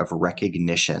understanding of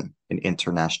recognition in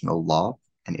international law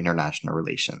and international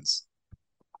relations?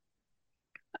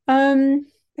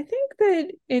 I think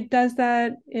that it does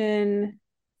that in,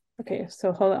 okay,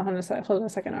 so hold on a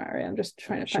second, Ari. I'm just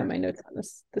trying to find my notes on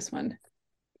this one.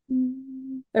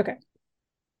 Okay.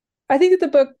 I think that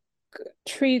the book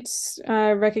treats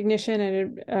recognition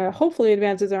and hopefully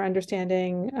advances our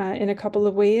understanding in a couple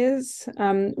of ways.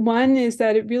 One is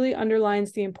that it really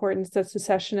underlines the importance that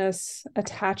secessionists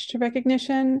attach to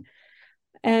recognition.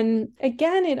 And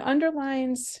again, it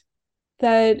underlines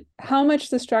that how much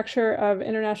the structure of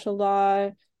international law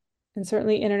and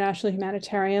certainly international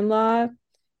humanitarian law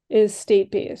is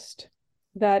state-based,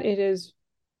 that it is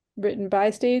written by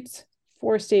states,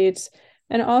 for states,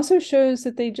 and also shows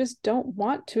that they just don't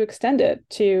want to extend it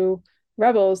to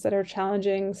rebels that are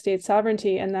challenging state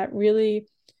sovereignty, and that really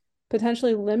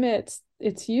potentially limits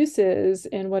its uses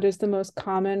in what is the most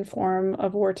common form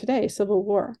of war today, civil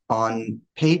war. On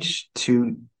page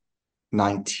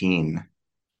 219,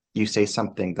 you say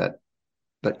something that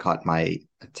that caught my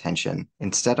attention.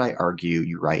 Instead, I argue,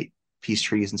 you write, peace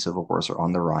treaties and civil wars are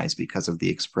on the rise because of the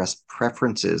expressed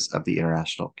preferences of the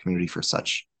international community for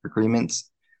such agreements.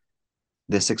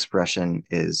 This expression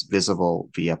is visible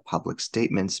via public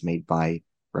statements made by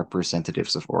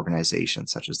representatives of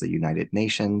organizations such as the United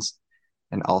Nations,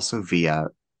 and also via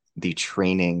the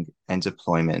training and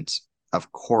deployment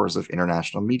of corps of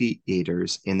international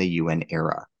mediators in the UN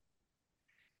era.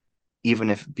 Even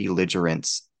if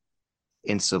belligerents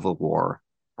in civil war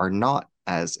are not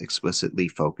as explicitly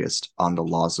focused on the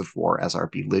laws of war as are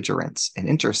belligerents in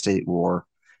interstate war,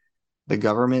 the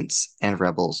governments and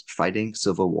rebels fighting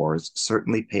civil wars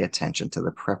certainly pay attention to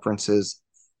the preferences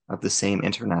of the same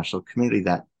international community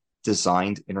that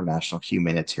designed international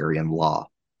humanitarian law.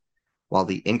 While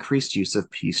the increased use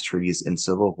of peace treaties in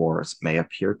civil wars may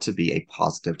appear to be a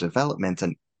positive development,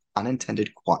 an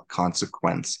unintended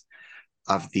consequence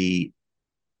of the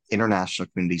international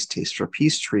community's taste for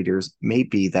peace treaties may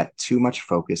be that too much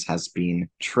focus has been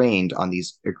trained on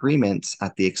these agreements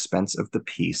at the expense of the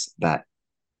peace that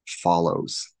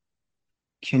follows.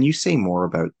 Can you say more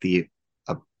about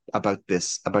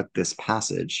this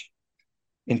passage?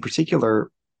 In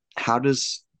particular, how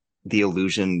does the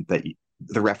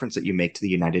reference that you make to the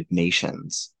United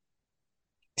Nations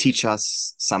teach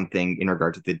us something in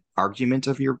regard to the argument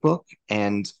of your book?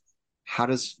 And how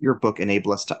does your book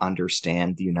enable us to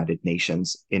understand the United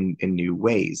Nations in new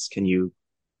ways? Can you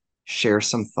share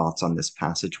some thoughts on this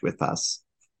passage with us?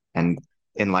 And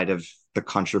in light of the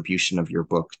contribution of your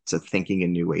book to thinking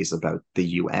in new ways about the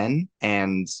UN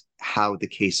and how the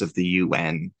case of the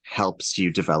UN helps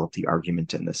you develop the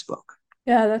argument in this book?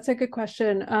 Yeah, that's a good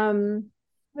question.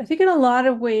 I think in a lot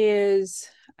of ways,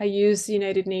 I use the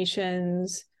United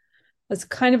Nations as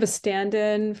kind of a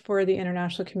stand-in for the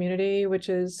international community, which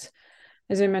is,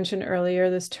 as I mentioned earlier,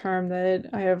 this term that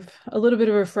I have a little bit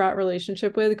of a fraught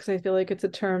relationship with, because I feel like it's a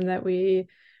term that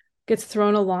gets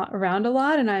thrown around a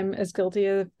lot, and I'm as guilty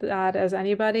of that as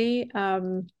anybody.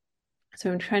 So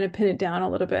I'm trying to pin it down a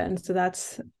little bit, and so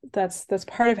that's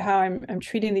part of how I'm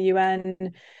treating the UN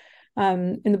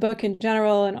in the book in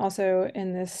general, and also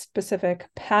in this specific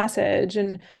passage.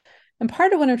 And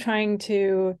part of what I'm trying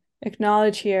to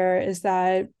acknowledge here is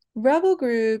that rebel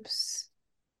groups,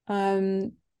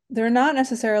 they're not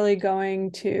necessarily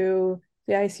going to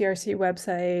the ICRC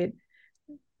website,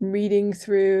 reading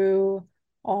through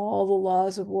all the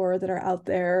laws of war that are out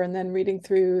there, and then reading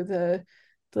through the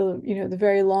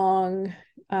very long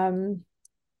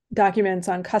documents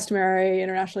on customary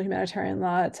international humanitarian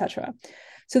law, etc.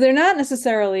 So they're not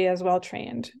necessarily as well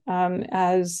trained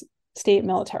as state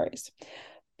militaries,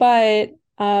 but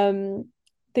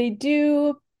they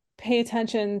do pay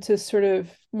attention to sort of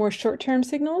more short-term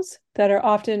signals that are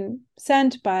often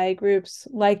sent by groups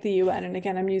like the UN. And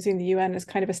again, I'm using the UN as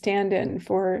kind of a stand-in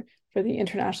for the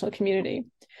international community.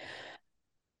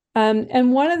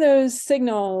 And one of those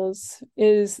signals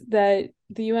is that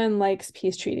the UN likes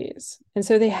peace treaties. And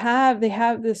so they have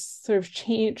this sort of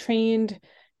trained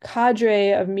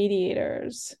cadre of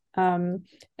mediators. This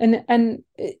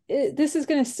is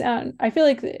going to sound, I feel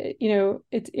like,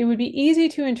 it would be easy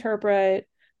to interpret,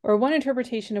 or one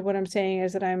interpretation of what I'm saying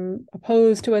is that I'm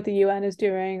opposed to what the UN is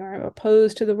doing, or I'm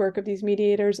opposed to the work of these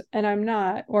mediators, and I'm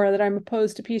not, or that I'm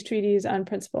opposed to peace treaties on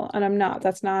principle, and I'm not.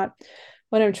 That's not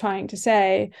what I'm trying to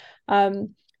say.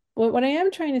 What I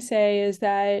am trying to say is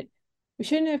that we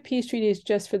shouldn't have peace treaties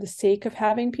just for the sake of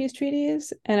having peace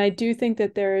treaties. And I do think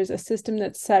that there is a system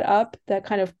that's set up that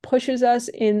kind of pushes us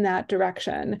in that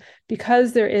direction,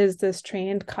 because there is this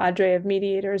trained cadre of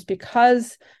mediators,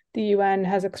 because the UN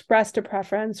has expressed a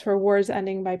preference for wars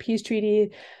ending by peace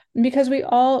treaty, because we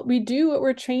do what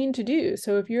we're trained to do.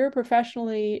 So if you're a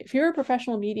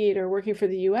professional mediator working for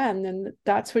the UN, then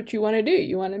that's what you want to do.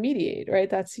 You want to mediate, right?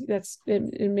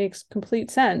 It makes complete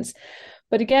sense.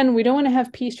 But again, we don't want to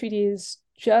have peace treaties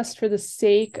just for the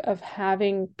sake of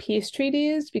having peace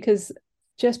treaties, because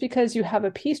just because you have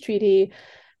a peace treaty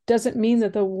doesn't mean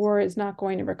that the war is not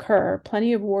going to recur.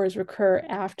 Plenty of wars recur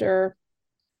after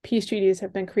peace treaties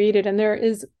have been created. And there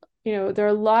are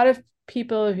a lot of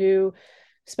people who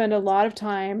spend a lot of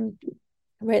time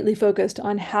rightly focused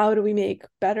on how do we make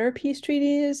better peace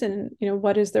treaties, and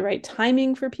what is the right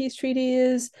timing for peace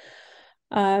treaties,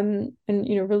 and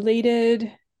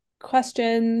related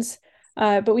questions,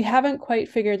 but we haven't quite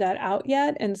figured that out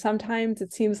yet. And sometimes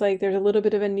it seems like there's a little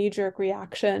bit of a knee-jerk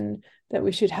reaction that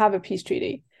we should have a peace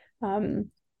treaty,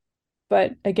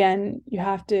 but again, you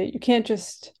can't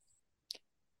just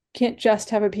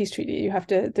have a peace treaty.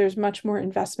 There's much more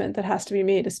investment that has to be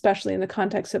made, especially in the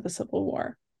context of a civil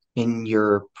war. In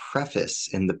your preface,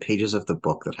 in the pages of the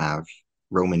book that have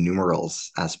Roman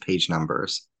numerals as page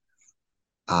numbers.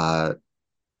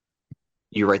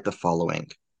 You write the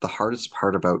following: the hardest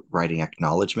part about writing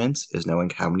acknowledgments is knowing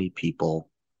how many people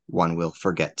one will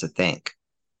forget to thank.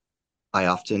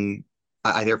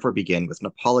 I therefore begin with an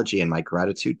apology and my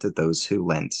gratitude to those who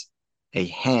lent a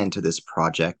hand to this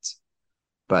project,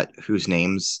 but whose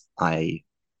names I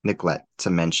neglect to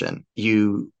mention.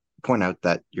 You point out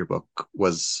that your book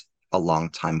was a long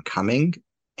time coming,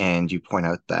 and you point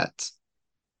out that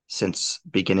since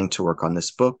beginning to work on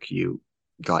this book, you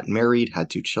got married, had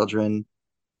 2 children,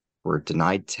 were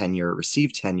denied tenure,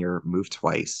 received tenure, moved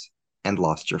twice, and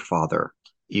lost your father.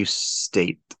 You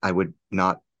state, I would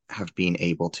not have been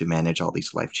able to manage all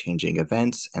these life-changing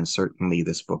events, and certainly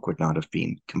this book would not have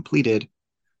been completed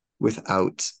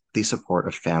without the support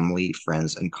of family,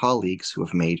 friends, and colleagues who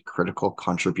have made critical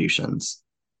contributions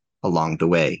along the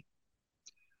way.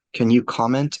 Can you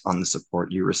comment on the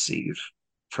support you receive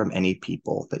from any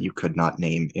people that you could not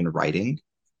name in writing?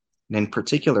 And in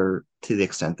particular, to the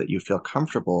extent that you feel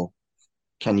comfortable,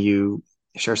 can you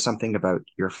share something about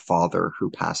your father who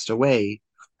passed away?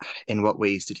 In what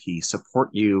ways did he support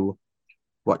you?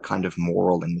 What kind of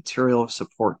moral and material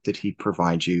support did he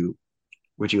provide you?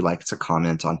 Would you like to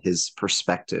comment on his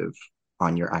perspective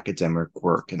on your academic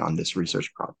work and on this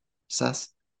research process?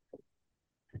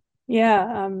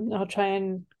 Yeah, I'll try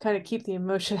and kind of keep the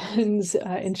emotions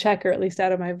in check, or at least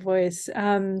out of my voice.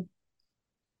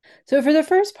 So for the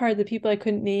first part, the people I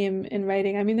couldn't name in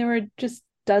writing, I mean, there were just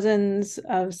dozens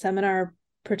of seminar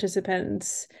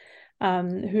participants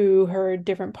who heard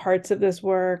different parts of this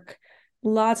work.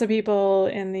 Lots of people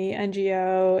in the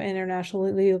NGO,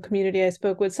 international legal community I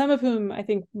spoke with, some of whom I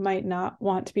think might not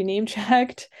want to be name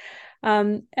checked.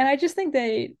 And I just think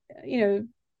they,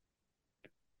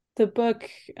 the book,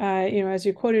 as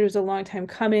you quoted, was a long time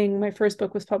coming. My first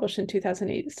book was published in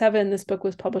 2007. This book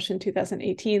was published in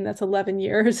 2018. That's 11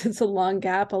 years. It's a long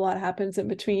gap. A lot happens in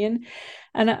between.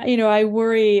 And, I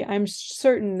worry, I'm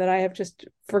certain that I have just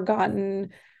forgotten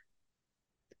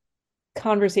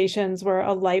conversations where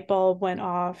a light bulb went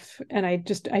off, and I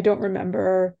don't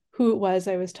remember who it was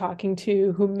I was talking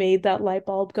to who made that light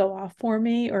bulb go off for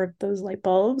me, or those light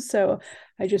bulbs. So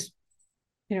I just,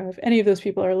 if any of those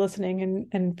people are listening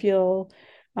and feel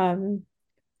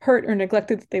hurt or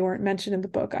neglected that they weren't mentioned in the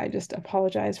book, I just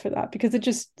apologize for that, because it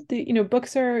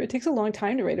takes a long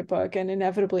time to write a book, and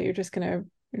inevitably you're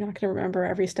not gonna remember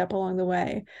every step along the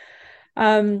way.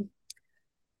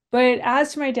 But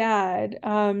as to my dad,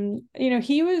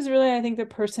 he was really, I think, the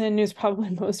person who's probably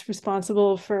most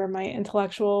responsible for my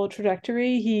intellectual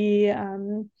trajectory. He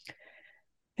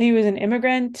was an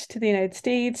immigrant to the United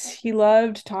States. He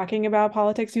loved talking about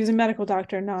politics. He was a medical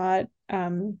doctor, not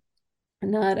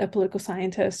a political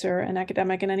scientist or an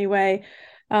academic in any way.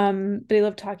 But he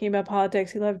loved talking about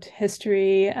politics. He loved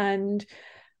history. And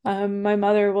my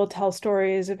mother will tell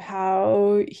stories of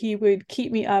how he would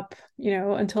keep me up,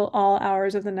 until all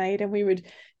hours of the night, and we would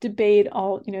debate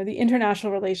all, the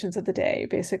international relations of the day,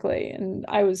 basically. And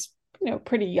I was,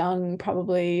 pretty young,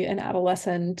 probably an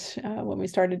adolescent when we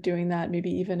started doing that,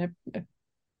 maybe even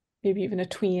a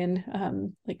tween,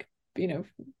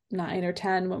 9 or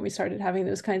 10 when we started having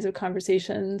those kinds of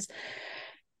conversations.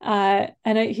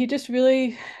 He just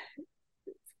really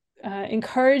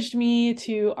encouraged me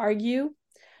to argue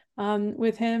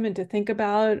with him and to think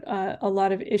about a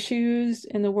lot of issues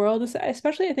in the world,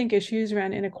 especially I think issues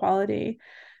around inequality.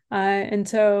 And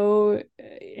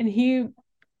he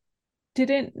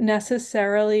didn't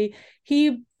necessarily,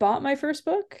 he bought my first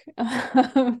book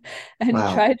and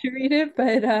Wow. tried to read it,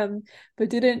 but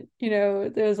didn't,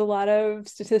 there's a lot of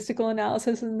statistical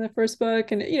analysis in the first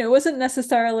book, and, it wasn't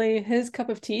necessarily his cup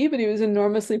of tea, but he was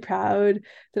enormously proud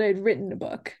that I'd written a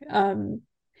book.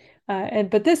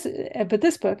 But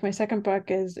this book, my second book,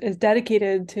 is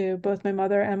dedicated to both my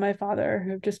mother and my father,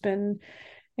 who have just been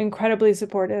incredibly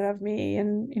supportive of me,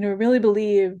 and really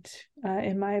believed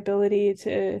in my ability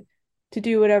to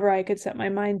do whatever I could set my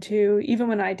mind to, even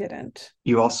when I didn't.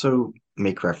 You also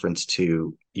make reference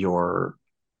to your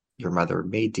mother,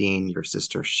 Maydeen, your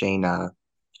sister, Shayna,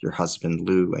 your husband,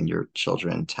 Lou, and your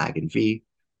children, Tag and V.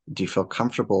 Do you feel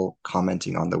comfortable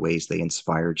commenting on the ways they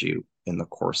inspired you in the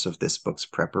course of this book's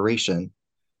preparation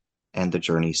and the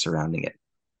journey surrounding it?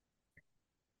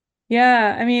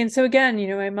 Yeah, I mean, so again,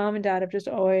 my mom and dad have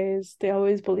they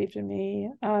always believed in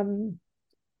me.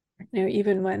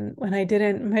 Even when I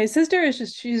didn't. My sister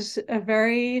she's a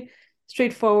very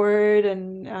straightforward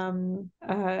and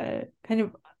kind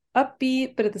of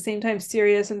upbeat, but at the same time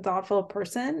serious and thoughtful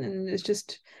person, and is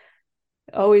just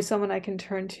always someone I can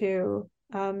turn to.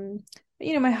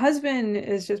 My husband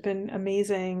has just been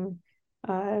amazing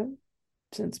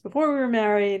since before we were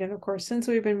married, and of course since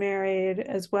we've been married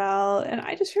as well. And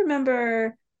I just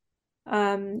remember,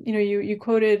 you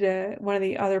quoted one of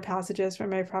the other passages from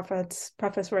my preface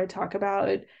where I talk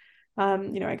about,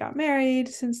 I got married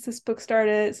since this book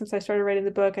started, since I started writing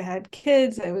the book. I had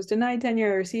kids, I was denied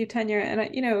tenure, I received tenure, and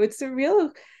it's a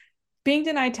real, being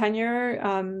denied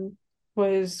tenure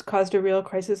was caused a real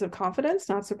crisis of confidence,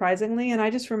 not surprisingly. And I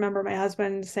just remember my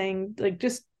husband saying, like,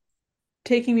 just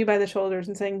taking me by the shoulders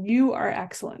and saying, "You are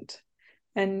excellent."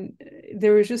 And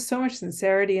there was just so much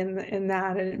sincerity in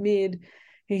that, and it made,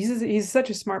 he's such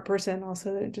a smart person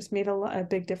also, that it just made a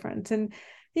big difference. And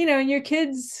and your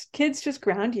kids just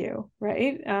ground you,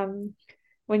 right?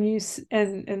 When you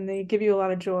and they give you a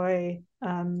lot of joy.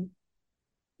 When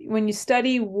you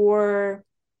study war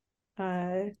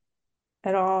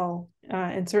at all,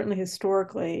 and certainly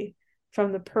historically,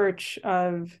 from the perch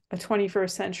of a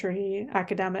 21st century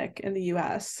academic in the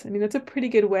US. I mean, that's a pretty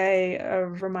good way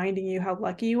of reminding you how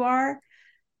lucky you are,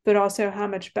 but also how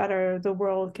much better the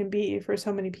world can be for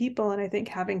so many people. And I think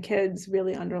having kids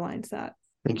really underlines that.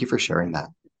 Thank you for sharing that.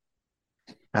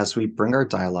 As we bring our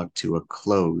dialogue to a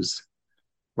close,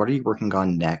 what are you working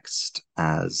on next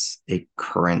as a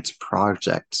current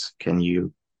project? Can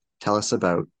you tell us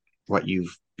about what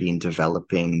you've been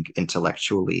developing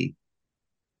intellectually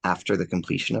after the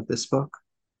completion of this book?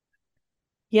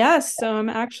 Yes, so I'm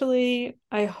actually,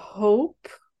 I hope,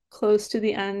 close to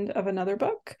the end of another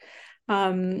book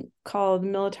called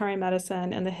Military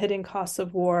Medicine and the Hidden Costs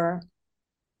of War.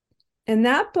 And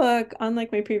that book,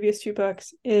 unlike my previous two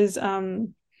books, is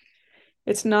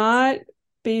it's not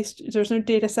based, there's no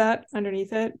data set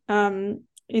underneath it.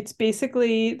 It's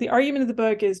basically, the argument of the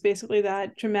book is basically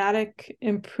that dramatic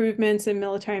improvements in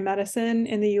military medicine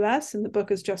in the US, and the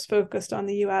book is just focused on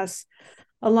the US,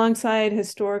 alongside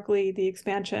historically the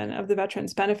expansion of the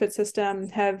Veterans Benefit System,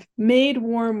 have made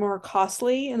war more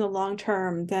costly in the long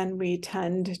term than we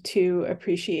tend to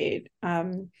appreciate.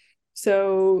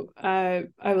 So I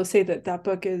will say that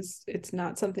book it's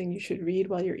not something you should read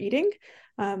while you're eating,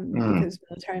 because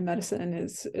military medicine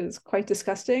is quite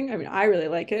disgusting. I mean, I really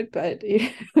like it, but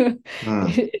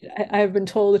I've been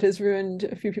told it has ruined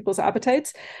a few people's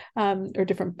appetites, or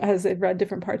as they've read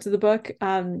different parts of the book.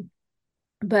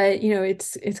 But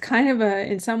it's kind of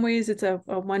in some ways it's a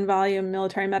one-volume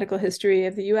military medical history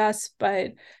of the US,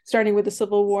 but starting with the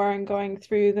Civil War and going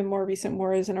through the more recent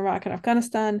wars in Iraq and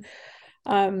Afghanistan.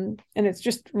 And it's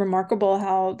just remarkable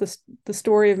how the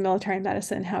story of military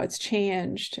medicine, how it's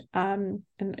changed. And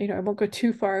I won't go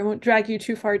too far. I won't drag you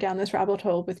too far down this rabbit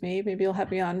hole with me. Maybe you'll have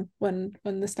me on when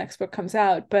this next book comes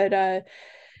out. But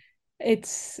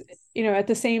it's at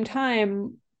the same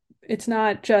time, it's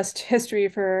not just history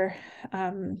for.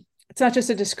 It's not just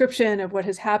a description of what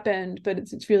has happened, but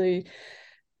it's really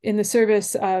in the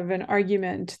service of an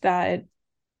argument that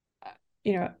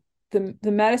the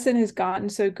medicine has gotten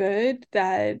so good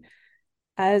that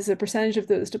as a percentage of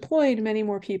those deployed, many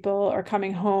more people are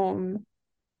coming home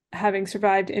having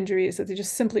survived injuries that they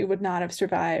just simply would not have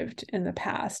survived in the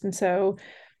past. And so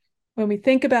when we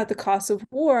think about the costs of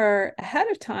war ahead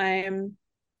of time,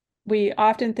 we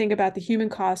often think about the human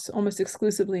costs almost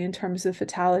exclusively in terms of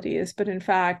fatalities. But in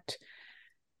fact,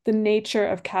 the nature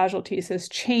of casualties has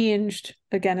changed,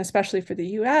 again, especially for the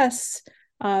US,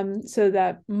 so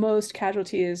that most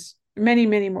casualties, many,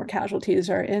 many more casualties,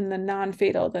 are in the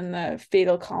non-fatal than the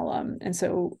fatal column. And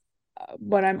so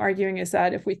what I'm arguing is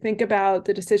that if we think about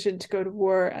the decision to go to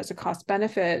war as a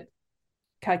cost-benefit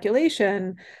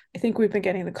calculation, I think we've been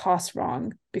getting the costs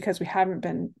wrong, because we haven't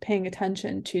been paying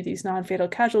attention to these non-fatal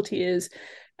casualties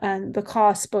and the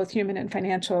costs, both human and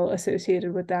financial,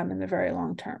 associated with them in the very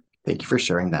long term. Thank you for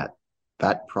sharing that.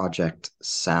 That project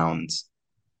sounds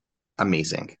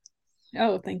amazing.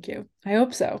 Oh, thank you. I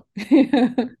hope so.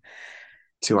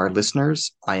 To our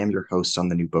listeners, I am your host on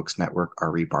the New Books Network,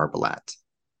 Ari Barbalat.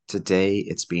 Today,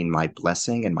 it's been my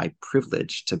blessing and my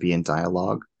privilege to be in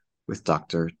dialogue with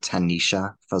Dr.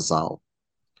 Tanisha Fazal.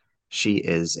 She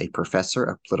is a professor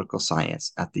of political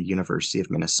science at the University of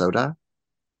Minnesota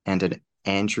and an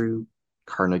Andrew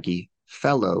Carnegie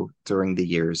Fellow during the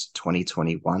years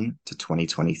 2021 to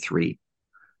 2023.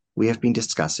 We have been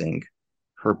discussing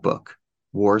her book,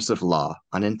 Wars of Law: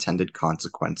 Unintended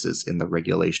Consequences in the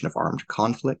Regulation of Armed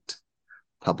Conflict,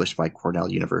 published by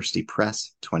Cornell University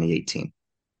Press, 2018.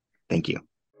 Thank you.